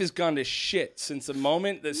 My life has gone to shit since the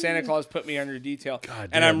moment that Santa Claus put me under detail. God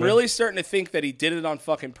and damn, I'm man. really starting to think that he did it on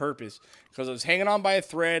fucking purpose because I was hanging on by a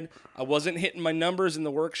thread. I wasn't hitting my numbers in the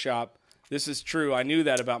workshop. This is true. I knew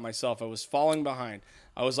that about myself. I was falling behind.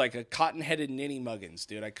 I was like a cotton-headed ninny muggins,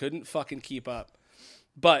 dude. I couldn't fucking keep up.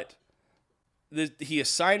 But he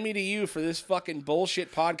assigned me to you for this fucking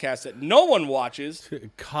bullshit podcast that no one watches.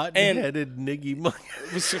 Cotton-headed niggy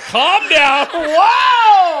monkey. So calm down.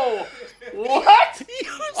 Whoa! What?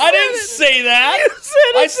 I didn't say that.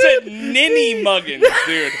 I said ninny muggins,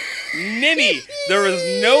 dude. Ninny. There was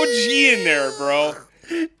no G in there, bro.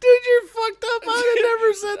 Dude, you're fucked up. I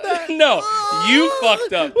never said that. No, you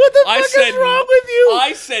fucked up. What the I fuck said, is wrong with you?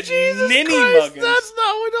 I said Jesus ninny Christ, muggins. That's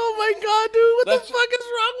not what. Oh my god, dude! What That's- the fuck is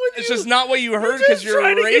wrong with It's you? just not what you heard You're because just you're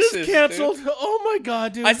trying to get us racist. canceled. Dude. Oh my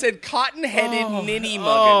god, dude! I said cotton-headed ninny muggins.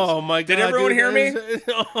 Oh my god! Did everyone dude, hear me?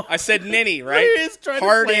 that I said ninny, is- right? He is trying to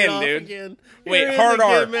Hard play it in, off dude. again. Wait, Here it is hard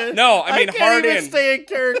again, R. man. No, I mean can't hard even in. Stay in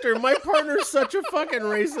character. My partner's such a fucking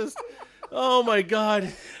racist. Oh my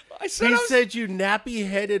god! I said He I was, said you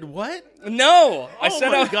nappy-headed what? no. I Oh said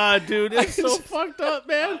my I, god, dude! It's so fucked up,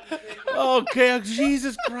 man. Okay,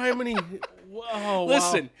 Jesus criminy. Whoa,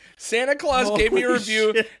 Listen, wow. Santa Claus gave me a Holy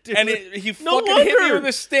review, shit, dude. and he No fucking hit me wonder. with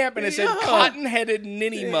a stamp, and it said Yeah. cotton-headed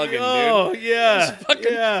ninny muggin, Oh dude. yeah,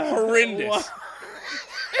 Fucking yeah. horrendous. Wow.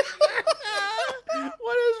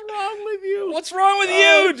 What is wrong with you? What's wrong with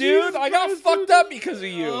Oh, you, dude? Jesus I got Christ, fucked dude. up because of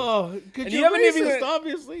you. Oh, because And you're you haven't racist, even-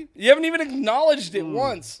 obviously. You haven't even acknowledged it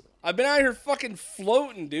once. I've been out here fucking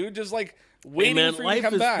floating, dude, just like waiting Hey man, for you to life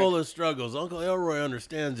come is back. full of struggles. Uncle Elroy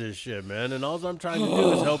understands this shit, man. And all I'm trying to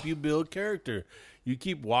do is help you build character. You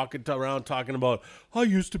keep walking around talking about, I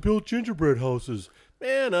used to build gingerbread houses.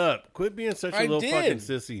 Man up. Quit being such a I little did. fucking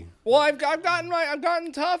sissy. Well, I've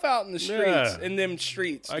gotten tough out in the streets, Yeah. in them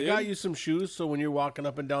streets, dude. I got you some shoes so when you're walking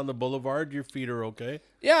up and down the boulevard, your feet are okay.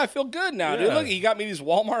 Yeah, I feel good now, dude. Yeah. Look, you got me these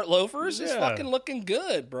Walmart loafers. It's Yeah. fucking looking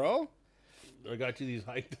good, bro. I got you these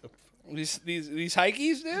hiked up. These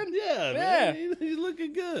hikeys, dude. Yeah, Yeah. man. You're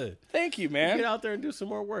looking good. Thank you, Get man. out there and do some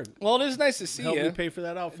more work. Well, it is nice to see Help me you. pay for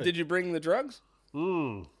that outfit. Did you bring the drugs?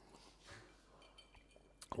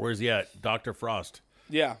 Where's he at? Dr. Frost.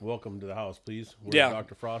 Yeah. Welcome to the house, please. Where's Yeah.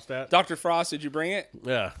 Dr. Frost at? Dr. Frost, did you bring it?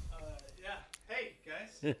 Yeah. Yeah. Hey,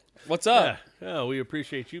 guys. What's up? Yeah, we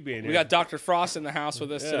appreciate you being here. We got Dr. Frost in the house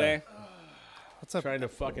with us Yeah. today. What's up? trying to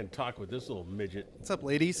fucking talk with this little midget. What's up,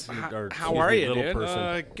 ladies? Or, how excuse are me, you, little dude?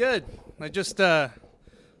 person. Good. I just can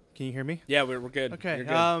you hear me? Yeah, we're good. Okay. You're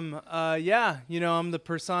good. Yeah, I'm the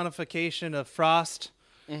personification of frost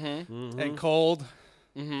and cold.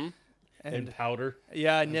 and powder.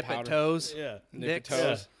 Yeah, I nip powder. at toes. Nip Yeah. at Nicks.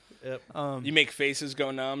 toes. Yep. You make faces go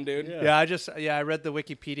numb, dude. Yeah. Yeah, I read the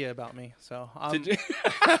Wikipedia about me, so Did you?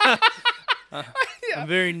 I'm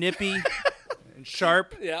very nippy and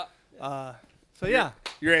sharp. Yeah. So yeah,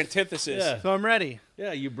 Your antithesis. Yeah. so I'm ready.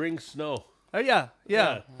 Yeah, you bring snow. Oh yeah.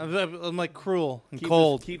 Yeah. I'm like cruel and Keep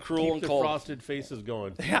cold. Keep Cruel and the cold. frosted faces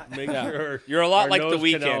going. Yeah. Make sure You're a lot our like the nose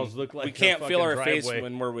weekend. canals look like We a can't feel fucking our face driveway.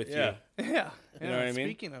 when we're with Yeah. you. Yeah. You know what I mean?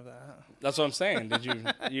 Speaking of that, That's what I'm saying. Did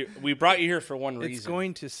you? We brought you here for one reason. it's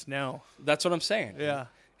going to snow. That's what I'm saying. Yeah.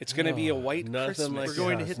 It's going to be a white Nothing Christmas. like We're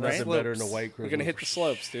going to yeah, hit the nothing better than a slopes. white Christmas. We're going to hit the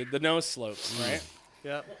slopes, dude. The nose slopes, right?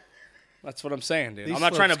 Yep. That's what I'm saying, dude. These I'm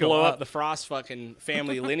not trying to slopes go blow up up. the Frost fucking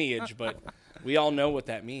family lineage, but we all know what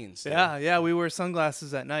that means. dude. Yeah, we wear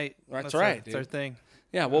sunglasses at night. That's our- right, That's our dude. thing.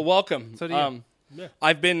 Yeah. Well, welcome. So do you. Yeah.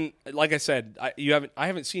 I've been, like I said, I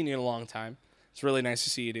haven't seen you in a long time. It's really nice to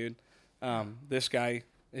see you, dude. This guy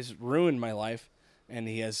has ruined my life, and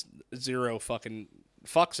he has zero fucking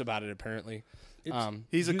fucks about it. Apparently.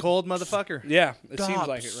 He's a cold motherfucker. Yeah, it seems Stop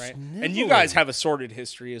like it, right? And sniveling. you guys have a sordid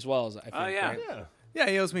history as well as I think. yeah. Right? Yeah. Yeah,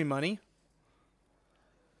 he owes me money.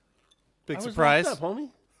 Big I was surprise. locked up, homie.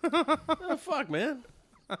 Oh, fuck, man.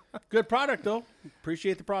 Good product though.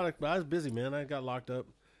 Appreciate the product, but I was busy, man. I got locked up.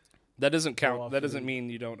 That doesn't count. off That the- doesn't mean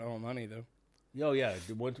you don't owe money, though. Oh yeah.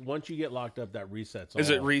 Once you get locked up, that resets. Is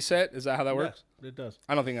all. it reset? Is that how that Yeah, works? it does.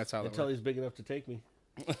 I don't think that's how that Until works. he's big enough to take me.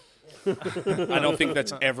 I don't think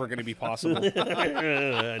that's ever going to be possible.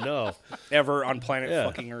 I know. Ever on planet Yeah.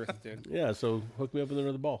 fucking Earth, dude. Yeah. So hook me up with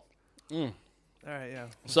another ball. All right, yeah.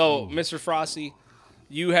 So, Mr. Frosty,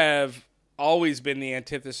 you have always been the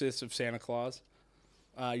antithesis of Santa Claus.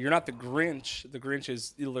 You're not the Grinch. The Grinch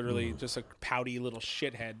is literally just a pouty little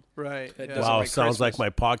shithead. Right. That Yeah. doesn't Wow, like sounds like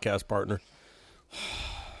Christmas. my podcast partner.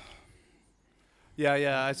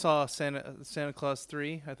 Yeah. I saw Santa Claus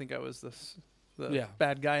 3. I think I was the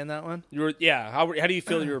bad guy in that one. You were, yeah. How do you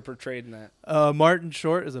feel you were portrayed in that? Martin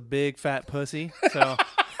Short is a big fat pussy. So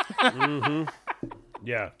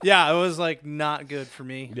Yeah. yeah, it was like not good for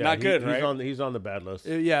me. Yeah, Not good, right? He's on the bad list.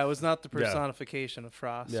 It was not the personification of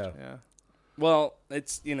Frost. Yeah. Well,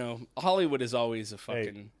 it's Hollywood is always a Hey,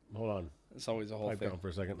 fucking. hold on. It's always a whole Pipe thing. down for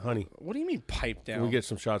a second. Honey, What do you mean pipe down? can we get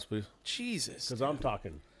some shots, please? Jesus. Because I'm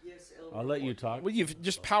talking. I'll let you talk. Well, you've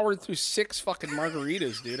just powered through 6 fucking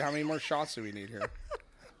margaritas, dude. How many more shots do we need here?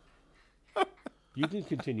 You can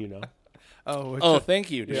continue now. Oh,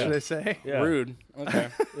 Thank you, dude. should I say? Yeah. Rude. Okay.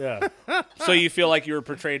 Yeah. So you feel like you were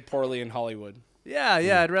portrayed poorly in Hollywood?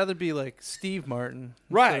 Yeah. I'd rather be like Steve Martin,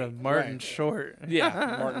 Right, instead of Martin right. Short.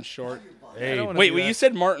 Yeah, Martin Short. Hey, don't wanna Wait, do well, that. you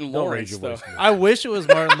said Martin don't Lawrence, rage your though. voice. I wish it was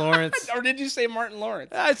Martin Lawrence. Or did you say Martin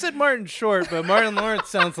Lawrence? I said Martin Short, but Martin Lawrence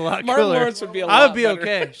sounds a lot Martin cooler. Lawrence would be a I lot would be better.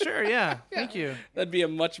 okay. Sure, yeah. Thank you. That'd be a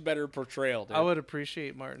much better portrayal, dude. I would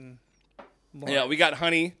appreciate Martin Lawrence. Yeah, we got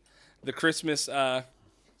Honey, the Christmas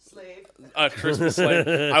Christmas slave.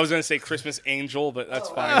 I was gonna say Christmas angel, but that's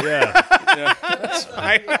fine. Yeah. Yeah, that's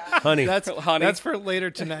fine. Honey. Honey. That's for later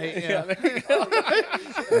tonight. Yeah.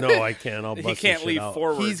 No, I can't. I'll bust he this can't shit leave out.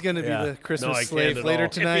 forward. He's going to be Yeah. the Christmas No, I can't slave at later all.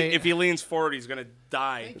 tonight. If he leans forward, he's gonna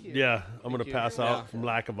die. Yeah, I'm going to pass out from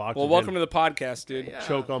lack of oxygen. Well, welcome to the podcast, dude.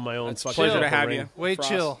 Choke on my own It's a fucking pleasure to purple have rain. you. Way Frost.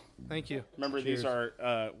 chill. Thank you. Remember, these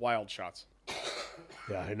are wild shots.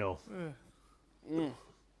 Yeah, I know.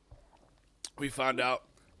 We found out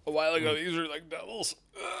a while ago these are like doubles.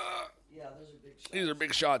 Yeah, those are big shots. These are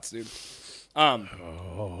big shots, dude.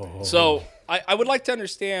 So I would like to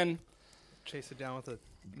understand. Chase it down with a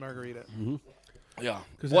margarita. Yeah.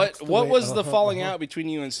 that's What the what way- was the falling out between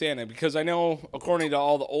you and Santa? Because I know, according to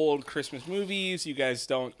all the old Christmas movies, you guys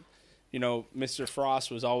don't. Mr.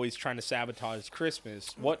 Frost was always trying to sabotage Christmas.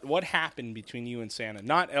 What happened between you and Santa?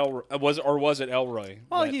 Not was it Elroy?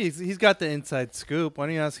 Well, that- he's got the inside scoop. Why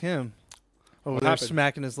don't you ask him? Over there happened?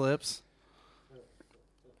 smacking his lips.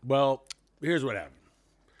 Well, here's what happened.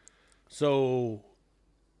 So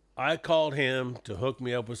I called him to hook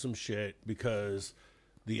me up with some shit because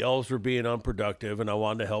the elves were being unproductive and I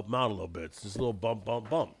wanted to help them out a little bit. It's just a little bump.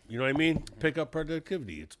 You know what I mean? Pick up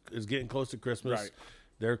productivity. It's getting close to Christmas. Right.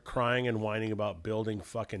 They're crying and whining about building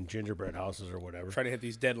fucking gingerbread houses or whatever. trying to hit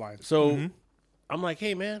these deadlines. So I'm like,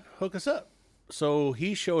 hey, man, hook us up. So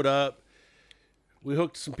he showed up. We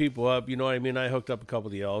hooked some people up. You know what I mean? I hooked up a couple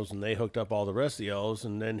of the elves, and they hooked up all the rest of the elves.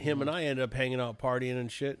 And then him and I ended up hanging out partying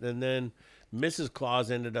and shit. And then Mrs.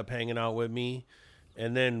 Claus ended up hanging out with me.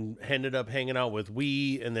 And then ended up hanging out with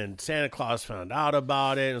we. And then Santa Claus found out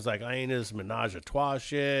about it. And it's like, I ain't this menage a trois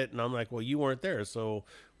shit. And I'm like, well, you weren't there. So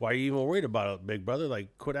why are you even worried about it, big brother?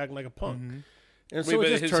 Like, quit acting like a punk. And so Wait,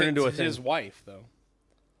 it but just turned into a thing. his wife, though.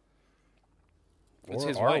 It's Or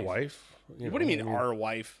his our wife. wife. What do you mean, our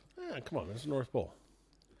wife? Yeah, come on, it's the North Pole.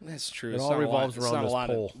 That's true. It It's all not a lot- revolves it's around not a this lot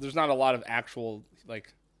of- pole. There's not a lot of actual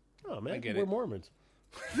like. Oh man, get we're it. Mormons,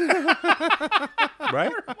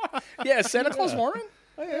 right? Yeah, Santa Claus Mormon.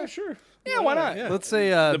 Oh, yeah, sure. Yeah, why not? Yeah. Let's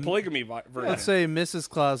say The polygamy version. let's say Mrs.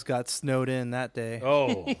 Claus got snowed in that day.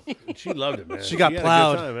 Oh, she loved it, man. She got had a good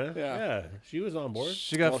plowed. time, man. Yeah. Yeah, she was on board.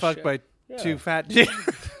 She got Well, fucked shit. by Yeah. two fat dudes.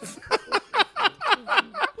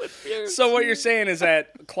 So what you're saying is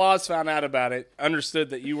that Claus found out about it, understood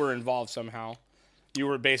that you were involved somehow. You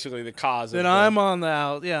were basically the cause of Then it. I'm on the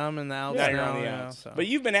out. Yeah, I'm in the outs Now you're now. on the yeah, outs. so. But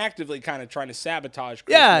you've been actively kind of trying to sabotage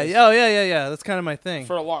Christmas yeah, yeah. That's kind of my thing.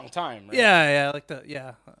 for a long time, right? Yeah, like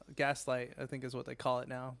gaslight. I think is what they call it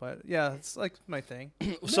now. But yeah, it's like my thing.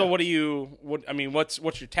 So what's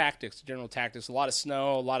your tactics, general tactics? A lot of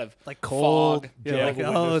snow, a lot of Like cold. fog. Yeah, like,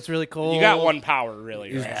 Jehovah's it's really cold. You got one power,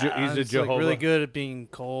 really. He's, Right? he's a It's Jehovah. like really good at being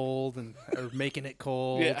cold or making it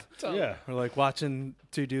cold. Yeah. Yeah. Or like watching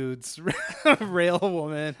two dudes rail a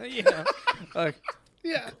woman. Yeah. Like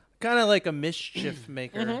Yeah. kind of like a mischief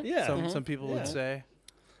maker. Yeah. Some people would say.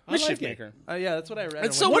 Mischief like it. maker. Yeah, that's what I read.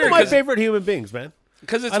 It's I so went, One weird of my 'cause- favorite human beings, man.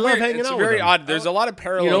 Because it's I love weird. hanging It's out with very him. odd. There's a lot of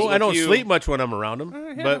parallels. You know, I with don't you. sleep much when I'm around him,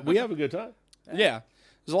 but we have a good time. Yeah.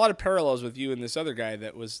 There's a lot of parallels with you and this other guy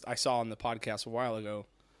that I saw on the podcast a while ago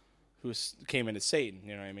who came into Satan.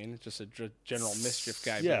 You know what I mean? Just a general mischief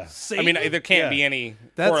guy. Yeah. But, I mean, there can't Yeah. be any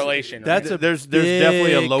That's- correlation. that's right? a There's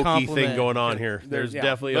definitely a big Loki compliment. thing going on here. There's yeah.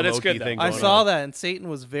 definitely But a it's Loki good, though. thing I going on. saw that, and Satan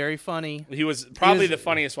was very funny. He was probably He was- the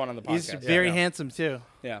funniest one on the podcast. He's very yeah. handsome too.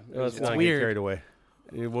 Yeah. Let's It's not weird. get carried away.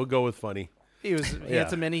 We'll go with funny. He was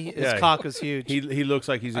handsome and his Yeah. cock was huge. He looks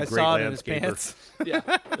like he's a I great saw it in his landscaper. pants. Yeah.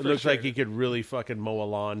 It looks like he could really fucking mow a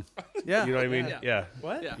lawn. Yeah. You know what I mean? Yeah.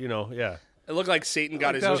 What? Yeah. You know, yeah. It looked like Satan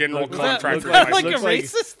got his that- general was that- contractor. was that like looks a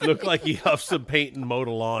racist? Looked like he huffed some paint and mowed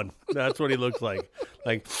a lawn. That's what he looks like.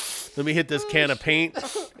 Like, let me hit this can of paint,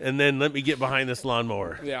 and then let me get behind this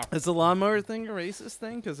lawnmower. Yeah. Is the lawnmower thing a racist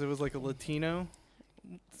thing? Because it was like a Latino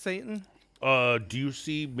Satan? Do you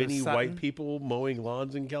see many Sutton? white people mowing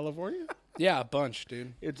lawns in California? Yeah, a bunch,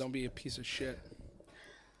 dude. Don't be a piece of shit.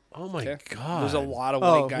 Oh my Okay? god! There's a lot of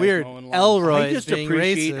Oh, white guys weird. mowing lawns. Elroy I is just being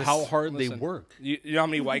appreciate racist. how hard Listen, they work. You know how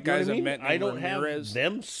many white You know guys what I I've mean? met? I don't Ramirez? have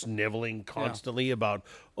them sniveling constantly about.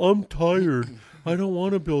 I'm tired. I don't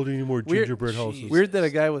want to build any more Weird- gingerbread houses. Weird that a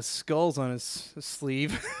guy with skulls on his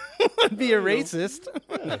sleeve would be a racist.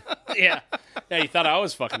 Yeah. Yeah, you thought I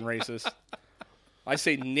was fucking racist. I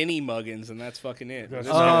say ninny muggins, and that's fucking it. This That's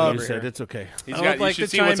guy what over you said. here. It's okay. He's I got, would you like should to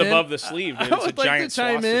see what's chime in. above the sleeve, dude. I It's a would like to giant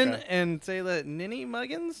chime in swastika. and say that ninny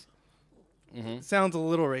muggins sounds a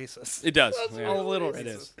little racist. It does. Yeah. a little It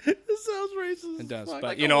racist. is. It sounds racist. It does. Like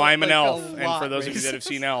But, a you know, lot- I'm an like a elf. And lot for those of you that have racist.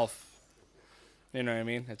 seen Elf, you know what I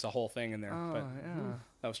mean? It's a whole thing in there. Oh, but yeah.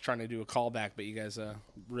 I was trying to do a callback, but you guys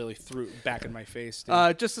really threw it back in my face.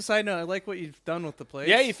 Dude. Just a side note, I like what you've done with the place.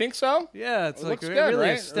 Yeah, you think so? Yeah, it's It like looks re- good, really right?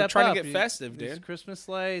 a We're step trying to up. get You- festive, these dude. Christmas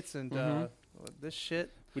lights and this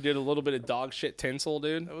shit. We did a little bit of dog shit tinsel,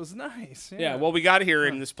 dude. It was nice. Yeah, well, we got here,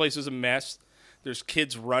 and this place is a mess. There's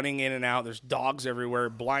kids running in and out. There's dogs everywhere.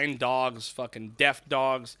 Blind dogs, fucking deaf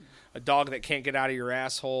dogs, a dog that can't get out of your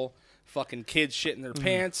asshole, fucking kids shitting their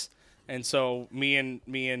pants. And so me and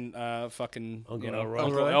fucking Uncle Uncle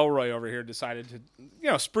Elroy. Elroy over here decided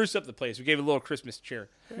to spruce up the place. We gave it a little Christmas cheer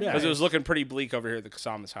because it was looking pretty bleak over here at the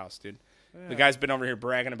Kasama's house, dude. The guy's been over here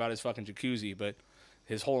bragging about his fucking jacuzzi, but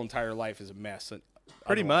his whole entire life is a mess.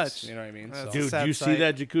 Pretty otherwise, much. you know what I mean? That's So, a Dude, sad do you see sight.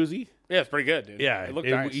 that jacuzzi? yeah, it's pretty good, dude. Yeah, it looked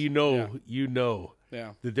it- nice. you know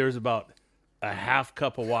Yeah. that there's about a half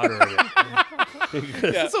cup of water in it.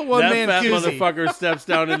 It's a one-man that fat koozie. motherfucker steps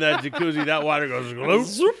down in that jacuzzi. That water goes gloop.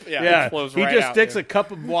 Zoop. Yeah, Yeah, it flows he right just out, sticks dude. a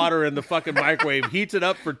cup of water in the fucking microwave, heats it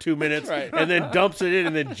up for 2 minutes, Right. and then dumps it in,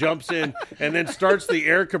 and then jumps in, and then starts the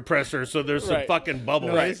air compressor so there's some Right. fucking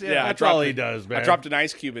bubbles. Right. Yeah, I That's dropped all he it. does, man. I dropped an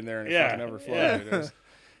ice cube in there and it Yeah. fucking overflowed. Yeah. Dude. It was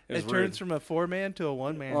It rude. turns from a 4-man to a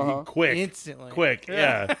 1-man. quick, Instantly. quick,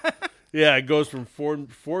 yeah. Yeah, it goes from four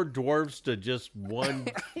dwarves to just one,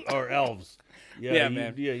 or elves. Yeah, you,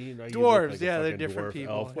 man. Yeah, you know, you Dwarves, look like a yeah, they're fucking different dwarf,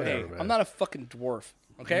 people. elf, Hey, whatever, Hey, man. I'm not a fucking dwarf,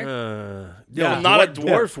 okay? Yeah, I'm not a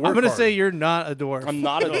dwarfs dwarf. work I'm going to hard. say you're not a dwarf. I'm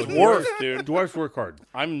not a dwarf, dude. Dwarfs work hard.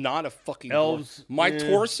 I'm not a fucking Elves, dwarf. My yeah.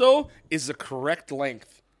 torso is the correct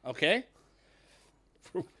length, okay?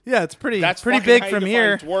 Yeah, it's pretty That's pretty fucking big how you from define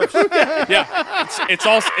here. Dwarfs. Yeah,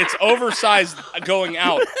 it's oversized going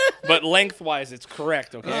out, but lengthwise it's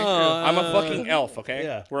correct. Okay, I'm a fucking elf. Okay,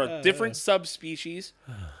 yeah. we're a different subspecies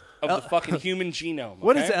of the fucking human genome.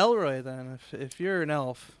 What okay? is Elroy then? If you're an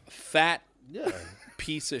elf, Fat Yeah,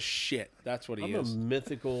 piece of shit. That's what he I'm a is.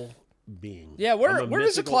 mythical being. Yeah, where I'm a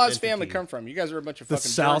does the mythical Claus family entity. come from? You guys are a bunch of the fucking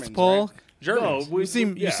South Germans, Pole. right? Germans. No, You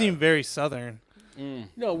seem yeah. you seem very southern,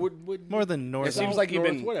 No, we more than northern. It seems like you've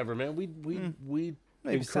North, been- whatever, man. We Maybe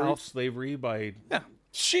encourage South. slavery by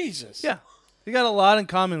Jesus. Yeah, you got a lot in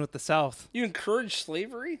common with the South. You encourage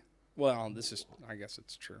slavery? Well, I guess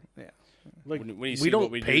it's true. like When you we see don't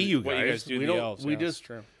what we pay do, you what guys. you guys do we to the don't. elves. We Yeah, that's just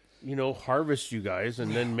true. harvest you guys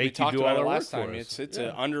and then We make you talked do about all it our last work time. for us. It's an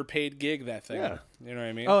underpaid gig, that thing. Yeah. You know what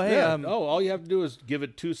I mean? Oh hey, Yeah. All you have to do is give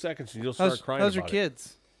it 2 seconds and you'll start how's, crying. how's your about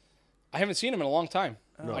kids? I haven't seen them in a long time.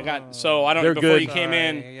 No. I don't They're before good. you came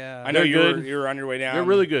in. Sorry, yeah. I know They're good. you were on your way down. They're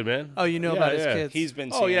really good, man. Oh, you know Yeah, about his yeah. kids. He's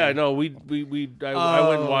been. Oh seeing yeah, them. no, I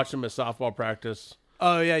went and watched them at softball practice.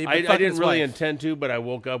 Oh yeah, you've been I fucking didn't his really wife. intend to, but I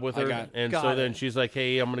woke up with her, and Got so it. then she's like,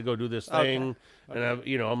 "Hey, I'm gonna go do this thing," and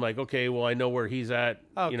I'm like, "Okay, well, I know where he's at.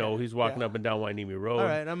 Okay, He's walking yeah. up and down Wainimi Road. All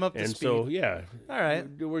right, I'm up to and speed. so yeah, All right.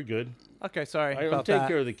 we're good. Okay, sorry I'm about taking that.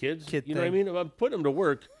 care of the kids. Kid you know what I thing. mean? If I'm putting them to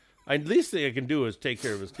work, the least thing I can do is take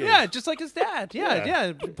care of his kids. Yeah, just like his dad. Yeah.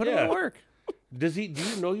 Yeah. Put him Yeah. to work. Do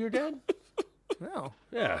you know your dad? No,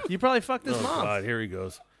 Yeah. you probably fucked his Oh mom. God, here he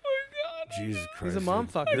goes. Oh God. Jesus Christ. He's a mom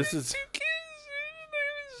dude. fucker. This is. Two kids.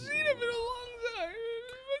 I haven't seen him in a long time.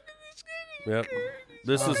 Yep.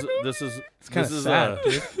 This is kinda this is sad,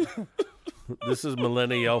 this is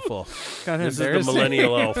millennial elf. Kind of This is the embarrassing.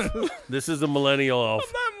 millennial elf. This is the millennial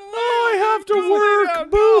elf. I have to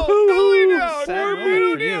work. Boo-hoo. Sad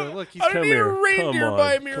moment for you. Look, he's Come here. a reindeer Come on.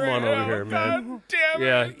 by me Come right on over now. here, man. God damn it.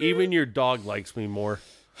 Yeah, even your dog likes me more.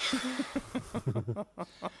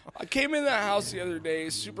 I came in that house the other day,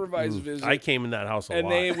 supervised visit. I came in that house a and lot.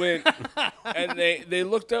 they went and they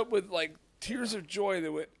looked up with like tears of joy. They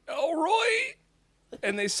went, Elroy,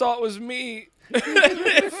 and they saw it was me. And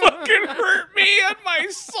it fucking hurt me in my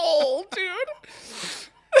soul, dude.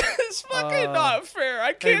 It's fucking not fair.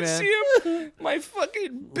 I can't man. see him. My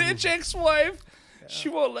fucking bitch ex-wife. She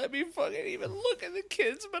won't let me fucking even look at the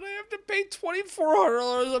kids, but I have to pay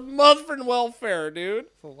 $2,400 a month for welfare, dude.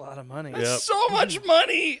 That's a lot of money. That's so much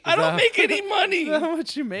money. I don't make any money. Is that how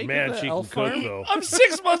much you make? Man, at the she can elf cook farm? though. I'm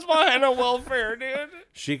 6 months behind on welfare, dude.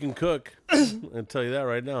 She can cook. I'll tell you that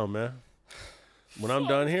right now, man. When I'm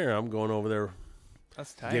done here, I'm going over there.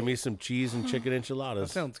 That's tight. Give me some cheese and chicken That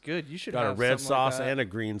enchiladas. sounds good. You should Got a have red something sauce like that. and a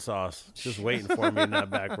green sauce just waiting for me in that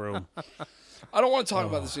back room. I don't want to talk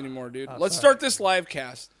about this anymore, dude. Let's start this live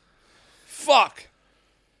cast. Fuck.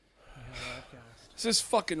 This is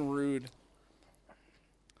fucking rude.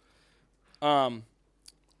 You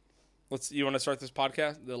want to start this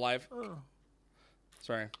podcast, the live?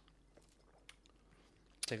 Sorry.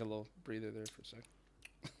 Take a little breather there for a sec.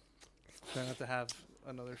 Try not to have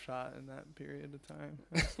another shot in that period of time.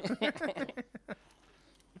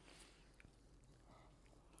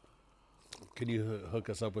 Can you hook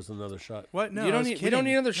us up with another shot? What? No, You don't I was need- we kidding. don't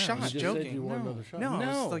need another No, shot. I was You just said joking. you want no, another shot. no, I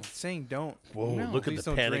No. was like saying don't. Whoa, No, look at please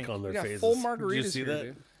the don't panic drink. on their We got faces. full Did margaritas you see here, that?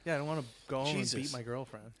 dude. Yeah, I don't want to go home and Jesus. beat my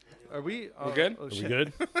girlfriend. Are we? We're good? Oh, Are we shit.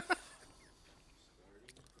 good?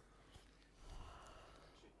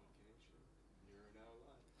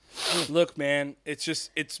 Look, man, it's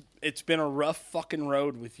just it's been a rough fucking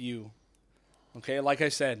road with you. Okay, like I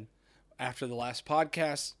said, after the last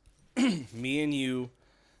podcast, me and you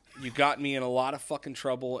got me in a lot of fucking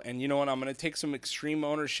trouble. And you know what? I'm going to take some extreme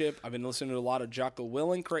ownership. I've been listening to a lot of Jocko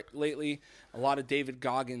Willink lately, a lot of David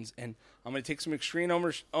Goggins, and I'm going to take some extreme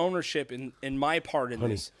ownership in my part in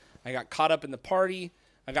this. I got caught up in the party.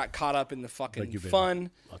 I got caught up in the fucking Like you've been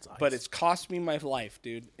fun, lots of but ice. it's cost me my life,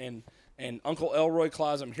 dude. And Uncle Elroy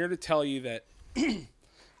Claus, I'm here to tell you that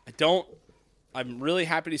I'm really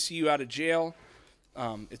happy to see you out of jail.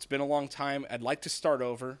 It's been a long time. I'd like to start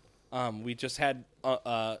over. We just had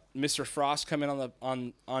Mr. Frost come in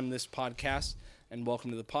on this podcast, and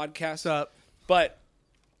welcome to the podcast. What's up? But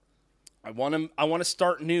I want to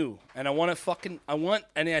start new, and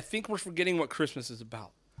I think we're forgetting what Christmas is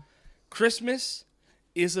about. Christmas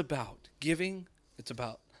is about giving. It's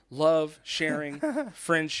about love, sharing,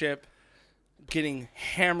 friendship, getting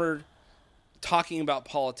hammered, talking about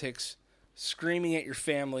politics, screaming at your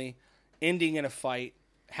family, ending in a fight,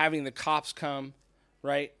 having the cops come,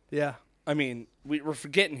 right? Yeah. I mean, we're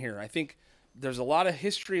forgetting here. I think there's a lot of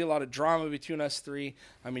history, a lot of drama between us three.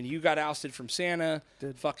 I mean, you got ousted from Santa.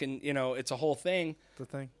 Fucking, it's a whole thing. The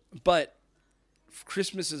thing. But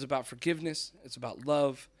Christmas is about forgiveness. It's about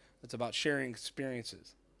love. It's about sharing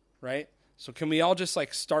experiences, right? So can we all just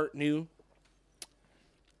start new?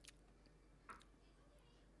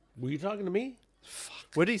 Were you talking to me?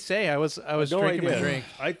 What did he say? I was No drinking my idea. drink.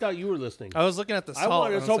 I thought you were listening. I was looking at the I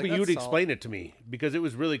salt. was and hoping like, you'd "That's salt." explain it to me because it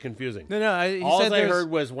was really confusing. No, he All said I there's- heard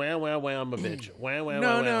was wham, wham, wham, I'm a bitch. Wham, wham,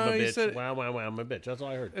 No, wham, no, I'm a he bitch. said- Wham, wham, wham, I'm a bitch. That's all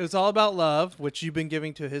I heard. it was all about love, which you've been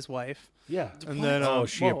giving to his wife. Yeah. And then,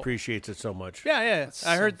 She well, appreciates it so much. Yeah.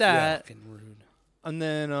 I heard that. Fucking rude. And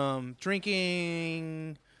then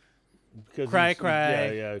drinking. Because Cry, he's-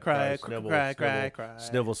 cry, yeah, cry, snivel, cry, snivel, cry.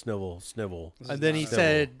 snivel, snivel, snivel. And then he Snivel.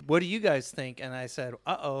 said, "What do you guys think?" And I said,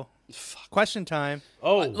 "Uh-oh, question time."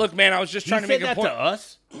 "Oh, Look, man, I was just he trying to said make a that point. to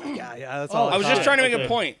us." Yeah, that's all. I was just thought. trying to make Okay. a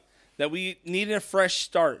point that we need a fresh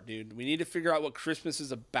start, dude. We need to figure out what Christmas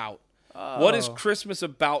is about. What is Oh. Christmas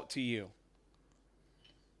about to you?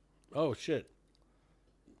 Oh shit!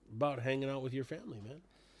 About hanging out with your family, man.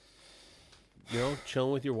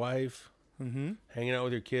 Chilling with your wife, hanging out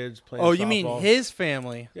with your kids, playing. Oh, you mean softball. his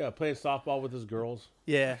family? Yeah, playing softball with his girls.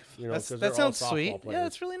 Yeah, 'cause they're that all sounds softball sweet. players. Yeah,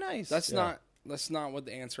 that's really nice. That's not what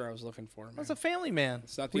the answer I was looking for, man. That's a family man.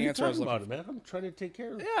 It's not What the are you answer I was talking looking about, it, man? I'm trying to take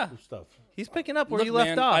care of Yeah. your stuff. He's picking up for. where Look, you left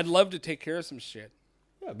man, off. I'd love to take care of some shit.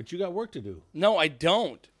 Yeah, but you got work to do. No, I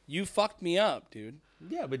don't. You fucked me up, dude.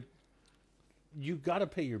 Yeah, but you got to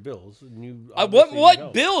pay your bills, and you. What obviously you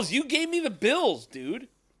don't. bills? You gave me the bills, dude.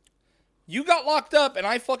 You got locked up, and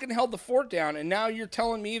I fucking held the fort down, and now you're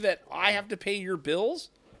telling me that I have to pay your bills?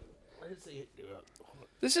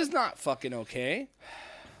 This is not fucking okay.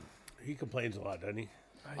 He complains a lot, doesn't he?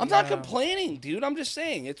 I'm not complaining, dude. I'm just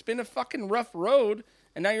saying it's been a fucking rough road,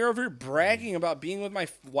 and now you're over here bragging about being with my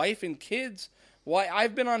wife and kids. Why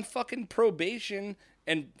I've been on fucking probation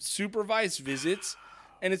and supervised visits,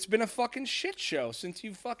 and it's been a fucking shit show since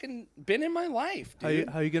you've fucking been in my life, dude.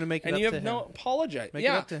 How you gonna make it and up you to have no him? apologize. Make it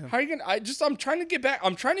Yeah, up to him. how are you gonna? I'm trying to get back.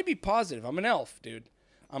 I'm trying to be positive. I'm an elf, dude.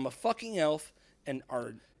 I'm a fucking elf, and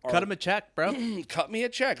our Cut him a check, bro. cut me a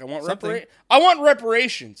check. I want Something. I want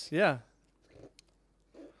reparations. Yeah.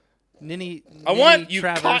 I want you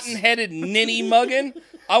Travers. cotton-headed ninny muggin.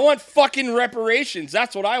 I want fucking reparations.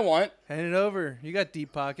 That's what I want. Hand it over. You got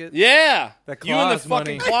deep pockets. Yeah. That You and the Claus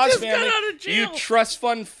fucking money. Claus I just got family. out of jail. You trust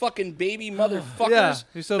fund fucking baby motherfuckers. Yeah,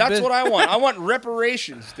 you're so That's busy. what I want. I want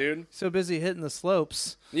reparations, dude. So busy hitting the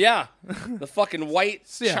slopes. Yeah. The fucking white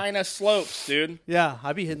Yeah. China slopes, dude. Yeah,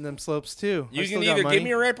 I be hitting them slopes too. You I still can got either money. give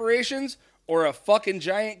me reparations or a fucking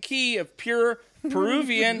giant key of pure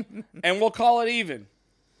Peruvian, and we'll call it even.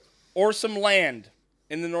 Or some land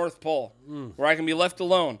in the North Pole where I can be left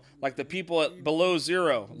alone, like the people at below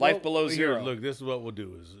zero, life below Here, zero. Look, this is what we'll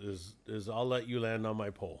do: is I'll let you land on my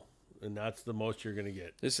pole, and that's the most you're gonna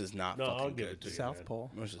get. This is not No, fucking I'll good. give it to you. South man.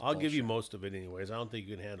 Pole. This is I'll give you bullshit. most of it, anyways. I don't think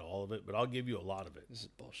you can handle all of it, but I'll give you a lot of it. This is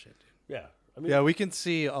bullshit, dude. Yeah, I mean, Yeah, we can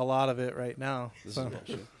see a lot of it right now. This So is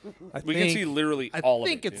bullshit. I We can think- see literally I all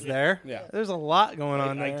think of it. it's dude. there. Yeah. There's a lot going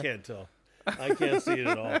on I there. can't tell. I can't see it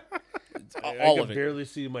at all. I All can of it. barely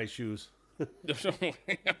see my shoes. Wait,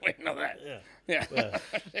 know that. Yeah, Yeah.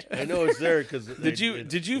 I know it's there because Did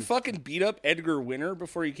you fucking beat up Edgar Winter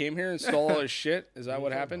before you came here and stole all his shit? Is that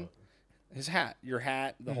what happened? His hat, your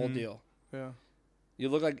hat, the whole deal. Yeah. You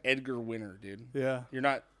look like Edgar Winter, dude. Yeah.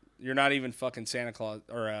 You're not even fucking Santa Claus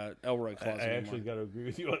or Elroy Claus I anymore. actually got to agree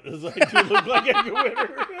with you on this. I do look like Edgar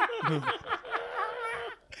Winter.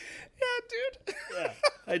 Yeah, dude. Yeah,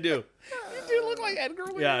 I do. You do look like Edgar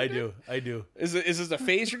Winter. Yeah, I dude. do. I do. Is this a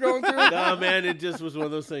phase you're going through? Nah, man, it just was one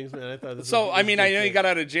of those things, man. I thought this So was, I mean, I know you got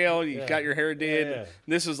out of jail. You Yeah. got your hair did. Yeah.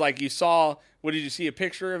 This was like you saw. What did you see? A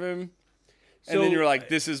picture of him, and So, then you were like,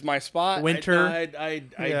 "This is my spot." Winter. I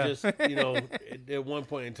Yeah. just, at one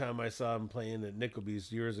point in time, I saw him playing at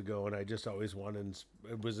Nickelby's years ago, and I just always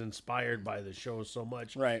was inspired by the show so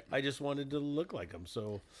much. Right. I just wanted to look like him,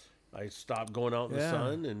 so I stopped going out in the Yeah.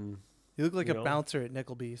 sun, and You look like You a know? bouncer at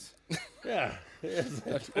Nickleby's. yeah,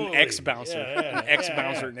 An ex bouncer, an ex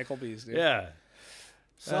bouncer at Nickleby's, dude. Yeah.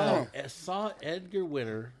 Saw Edgar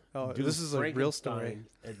Winter. Oh, do this is a real story. Frankenstein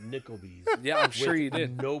at Nickelby's. Yeah, I'm sure with you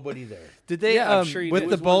did. Nobody there. Did they Yeah, I'm sure you with did.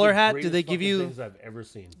 the It was one of bowler hat? Did greatest they give fucking you things I've ever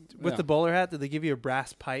seen? with Yeah. the bowler hat? Did they give you a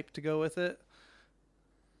brass pipe to go with it?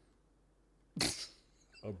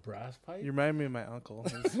 A brass pipe? You remind me of my uncle.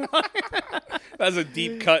 That's a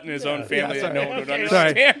deep cut in his own family that no one would Okay, Sorry,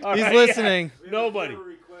 understand. he's listening. Nobody.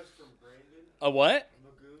 A what?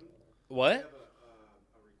 What?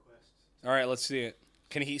 All right, let's see it.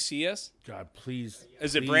 Can he see us? God, please.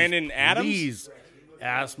 Is it please, Brandon Adams? Please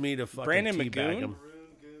ask me to fucking Brandon teabag Magoon? him.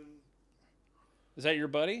 Is that your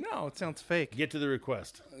buddy? No, it sounds fake. Get to the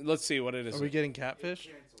request. Let's see what it is. Are we getting catfish?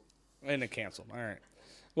 And it canceled. All right.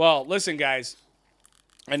 Well, listen, guys.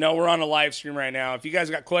 I know we're on a live stream right now. If you guys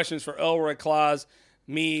got questions for Elroy Claus,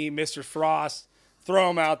 me, Mr. Frost, throw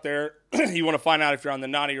them out there. You want to find out if you're on the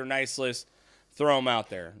naughty or nice list, throw them out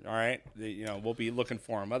there. All right. We'll be looking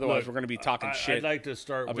for them. Otherwise, Look, we're going to be talking shit. I'd like to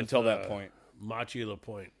start up with, until that point. Machi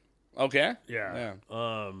LaPointe. Okay. Yeah.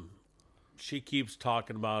 She keeps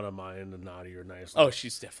talking about, am I in the naughty or nice list? Oh,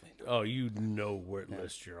 she's definitely. Oh, you know what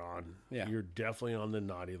list you're on. Yeah. You're definitely on the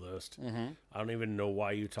naughty list. Mm-hmm. I don't even know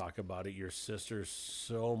why you talk about it. Your sister's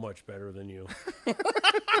so much better than you.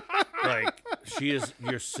 Like,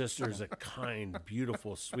 your sister's a kind,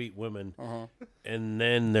 beautiful, sweet woman. Uh-huh. And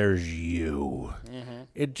then there's you. Mm-hmm.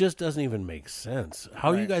 It just doesn't even make sense.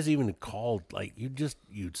 How you Right. guys even called? Like,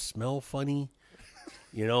 you'd smell funny.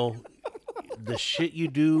 You know, the shit you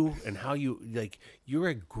do and how you, like, your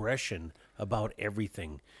aggression about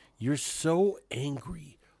everything. You're so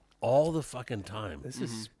angry all the fucking time. This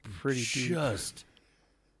is pretty deep. Just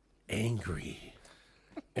angry.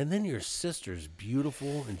 And then your sister's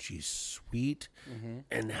beautiful and she's sweet.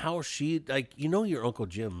 And how she, like, your Uncle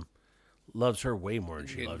Jim loves her way more than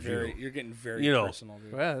she loves you. You're getting very You know. personal,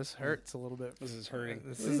 dude. Well, this hurts a little bit. This is hurting.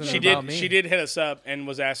 This isn't She about did. me. She did hit us up and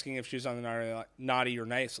was asking if she was on the naughty or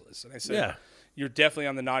nice list, and I said, Yeah. you're definitely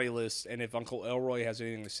on the naughty list. And if Uncle Elroy has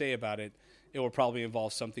anything to say about it, it will probably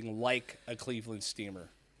involve something like a Cleveland steamer.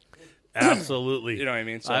 Absolutely. You know what I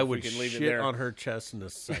mean? So I if we would can leave it shit there. on her chest in a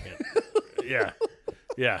second. Yeah.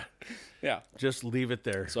 Yeah. Yeah. Just leave it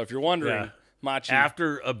there. So if you're wondering, Yeah. Machi,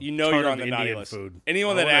 After a you know ton you're on of the naughty Indian list. food.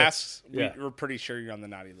 Anyone I that wanna- asks, yeah. we're pretty sure you're on the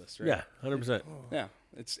naughty list, right? Yeah, 100%. Yeah.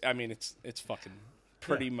 It's fucking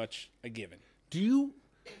pretty much a given. Do you,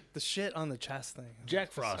 The shit on the chest thing.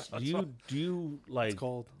 Jack Frost, do you like, It's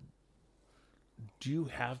cold. do you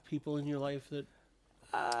have people in your life that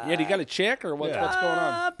Yeah, do you got a chick or what's going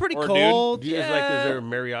on? Pretty Or a dude? cold. Do you just like, is there a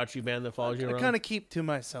mariachi band that follows you I around? kind of keep to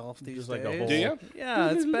myself these Just days. like a whole- Do you? Yeah,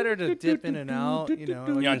 it's better to dip in and out. You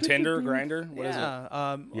on Tinder, Grinder? What is it?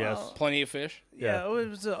 Yeah. Yes. Well, Plenty of fish. yeah. It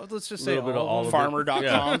was, let's just A say little bit of all all of of them. it.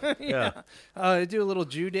 Farmer.com. Yeah. I do a little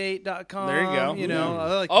Jewdate.com. There you go. You know,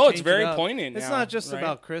 I like to Oh, it's change very it up. poignant It's now, not just right?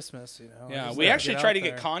 about Christmas, you know. I Yeah, just we like actually get tried out to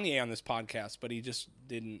get there. Kanye on this podcast, but he just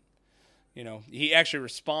didn't. You know, he actually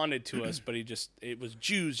responded to us, but it was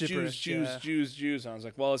Jews, Gibberish, Jews. yeah. And I was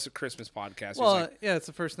like, well, it's a Christmas podcast. He's Well, like, yeah, it's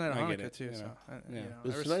the first night of I get Hanukkah it, too. you know. So Yeah. you know,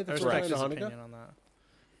 Is I tonight the I first respect night his of Hanukkah? opinion on that.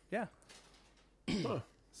 Yeah,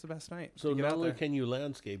 it's the best night. So You get not out only there. can you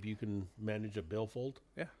landscape, you can manage a billfold.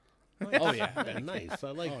 Yeah. oh yeah, Yeah, nice.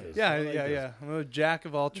 I like this. Yeah, I like this. yeah. I'm a jack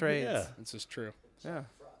of all trades. Yeah. this is true. Yeah.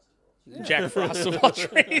 Jack Frost of all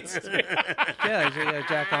trades. Yeah,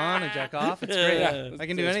 jack on and jack off. It's great. I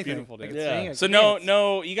can do It's anything. beautiful, I dude. can sing, I So can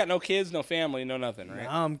no, dance. you got no kids, no family, no nothing, right?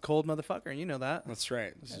 I'm cold motherfucker, and you know that. That's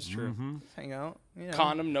right. This is true. Hang out. You know.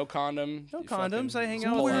 Condom, no condom. No You condoms. fucking- I hang Who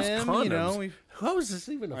out with wears him. condoms? You know, How is this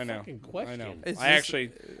even a I know. fucking question? I know. It's I just-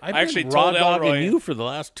 actually, I've I actually been told raw dogging Elroy. you for the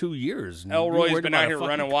last 2 years. and you're Elroy's worried been about out a here fucking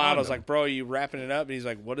running wild. I was condom. like, bro, you wrapping it up? And he's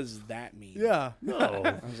like, what does that mean? yeah. no.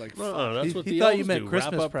 I was like, No, that's what he the thought elves you meant do,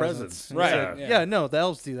 Christmas wrap up presents. presents. Right. Yeah. Yeah. Yeah, no, the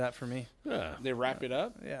elves do that for me. Yeah. they wrap it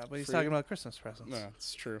up? Yeah, but he's For talking you? about Christmas presents. No,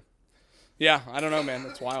 it's true. Yeah, I don't know, man.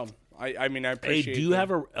 It's wild. I mean, I Hey, appreciate do you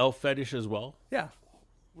have a elf fetish as well? Yeah,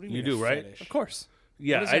 What do you mean do, a right? fetish? of course.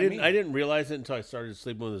 Yeah, does I that didn't. mean? I didn't realize it until I started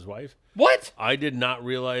sleeping with his wife. What? I did not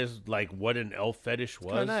realize like what an elf fetish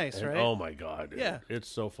was. nice, and right? Oh my god! Yeah. it's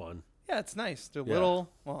so fun. Yeah, it's nice. They're Yeah. little.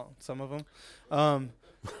 Well, some of them.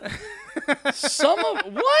 Some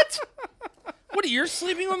of what? What? You're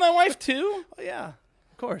sleeping with my wife too? Oh, yeah,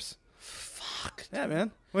 of course. Fuck. Yeah,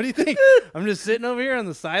 man. What do you think? I'm just sitting over here on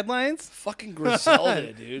the sidelines. Fucking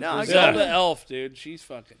Griselda, dude. No, I Griselda got it. elf, dude. She's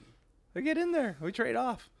fucking. I get in there. We trade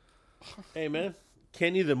off. Hey man,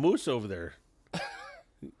 Kenny the Moose over there.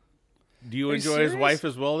 Do you you enjoy his serious? wife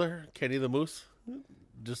as well? There, Kenny the Moose,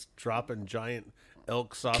 just dropping giant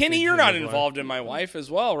elk sausage. Kenny, you're in not his involved in my wife as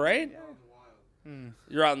well, right?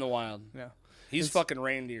 You're out in the wild. Yeah. He's fucking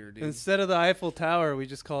reindeer, dude. Instead of the Eiffel Tower, we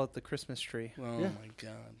just call it the Christmas tree. Oh my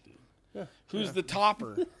god, dude. Who's the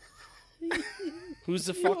topper? Who's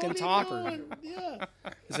the fucking topper? Yeah.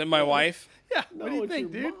 Is it my wife? Yeah. What do you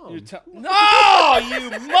think, dude? No,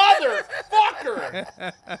 you motherfucker!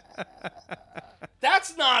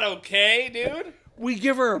 That's not okay, dude. We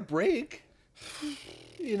give her a break.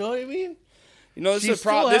 You know what I mean? You know, this She is the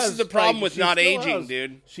problem. still This is has, the problem like, with she not still aging, has-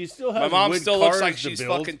 dude. She still has. My mom wood still looks cars like to she's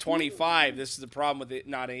build. fucking 25. This is the problem with it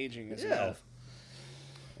not aging as an Yeah. elf.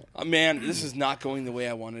 Man, this is not going the way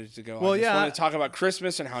I wanted it to go. Well, I just yeah, wanted to talk about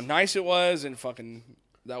Christmas and how nice it was, and fucking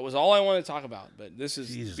that was all I wanted to talk about. But this is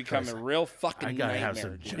Jesus becoming Christ. a real fucking I gotta have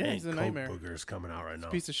nightmare. some Yeah, giant it's a coke nightmare. boogers coming out right now.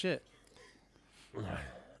 Piece of shit.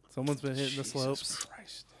 Someone's been hitting the slopes.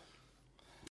 Christ.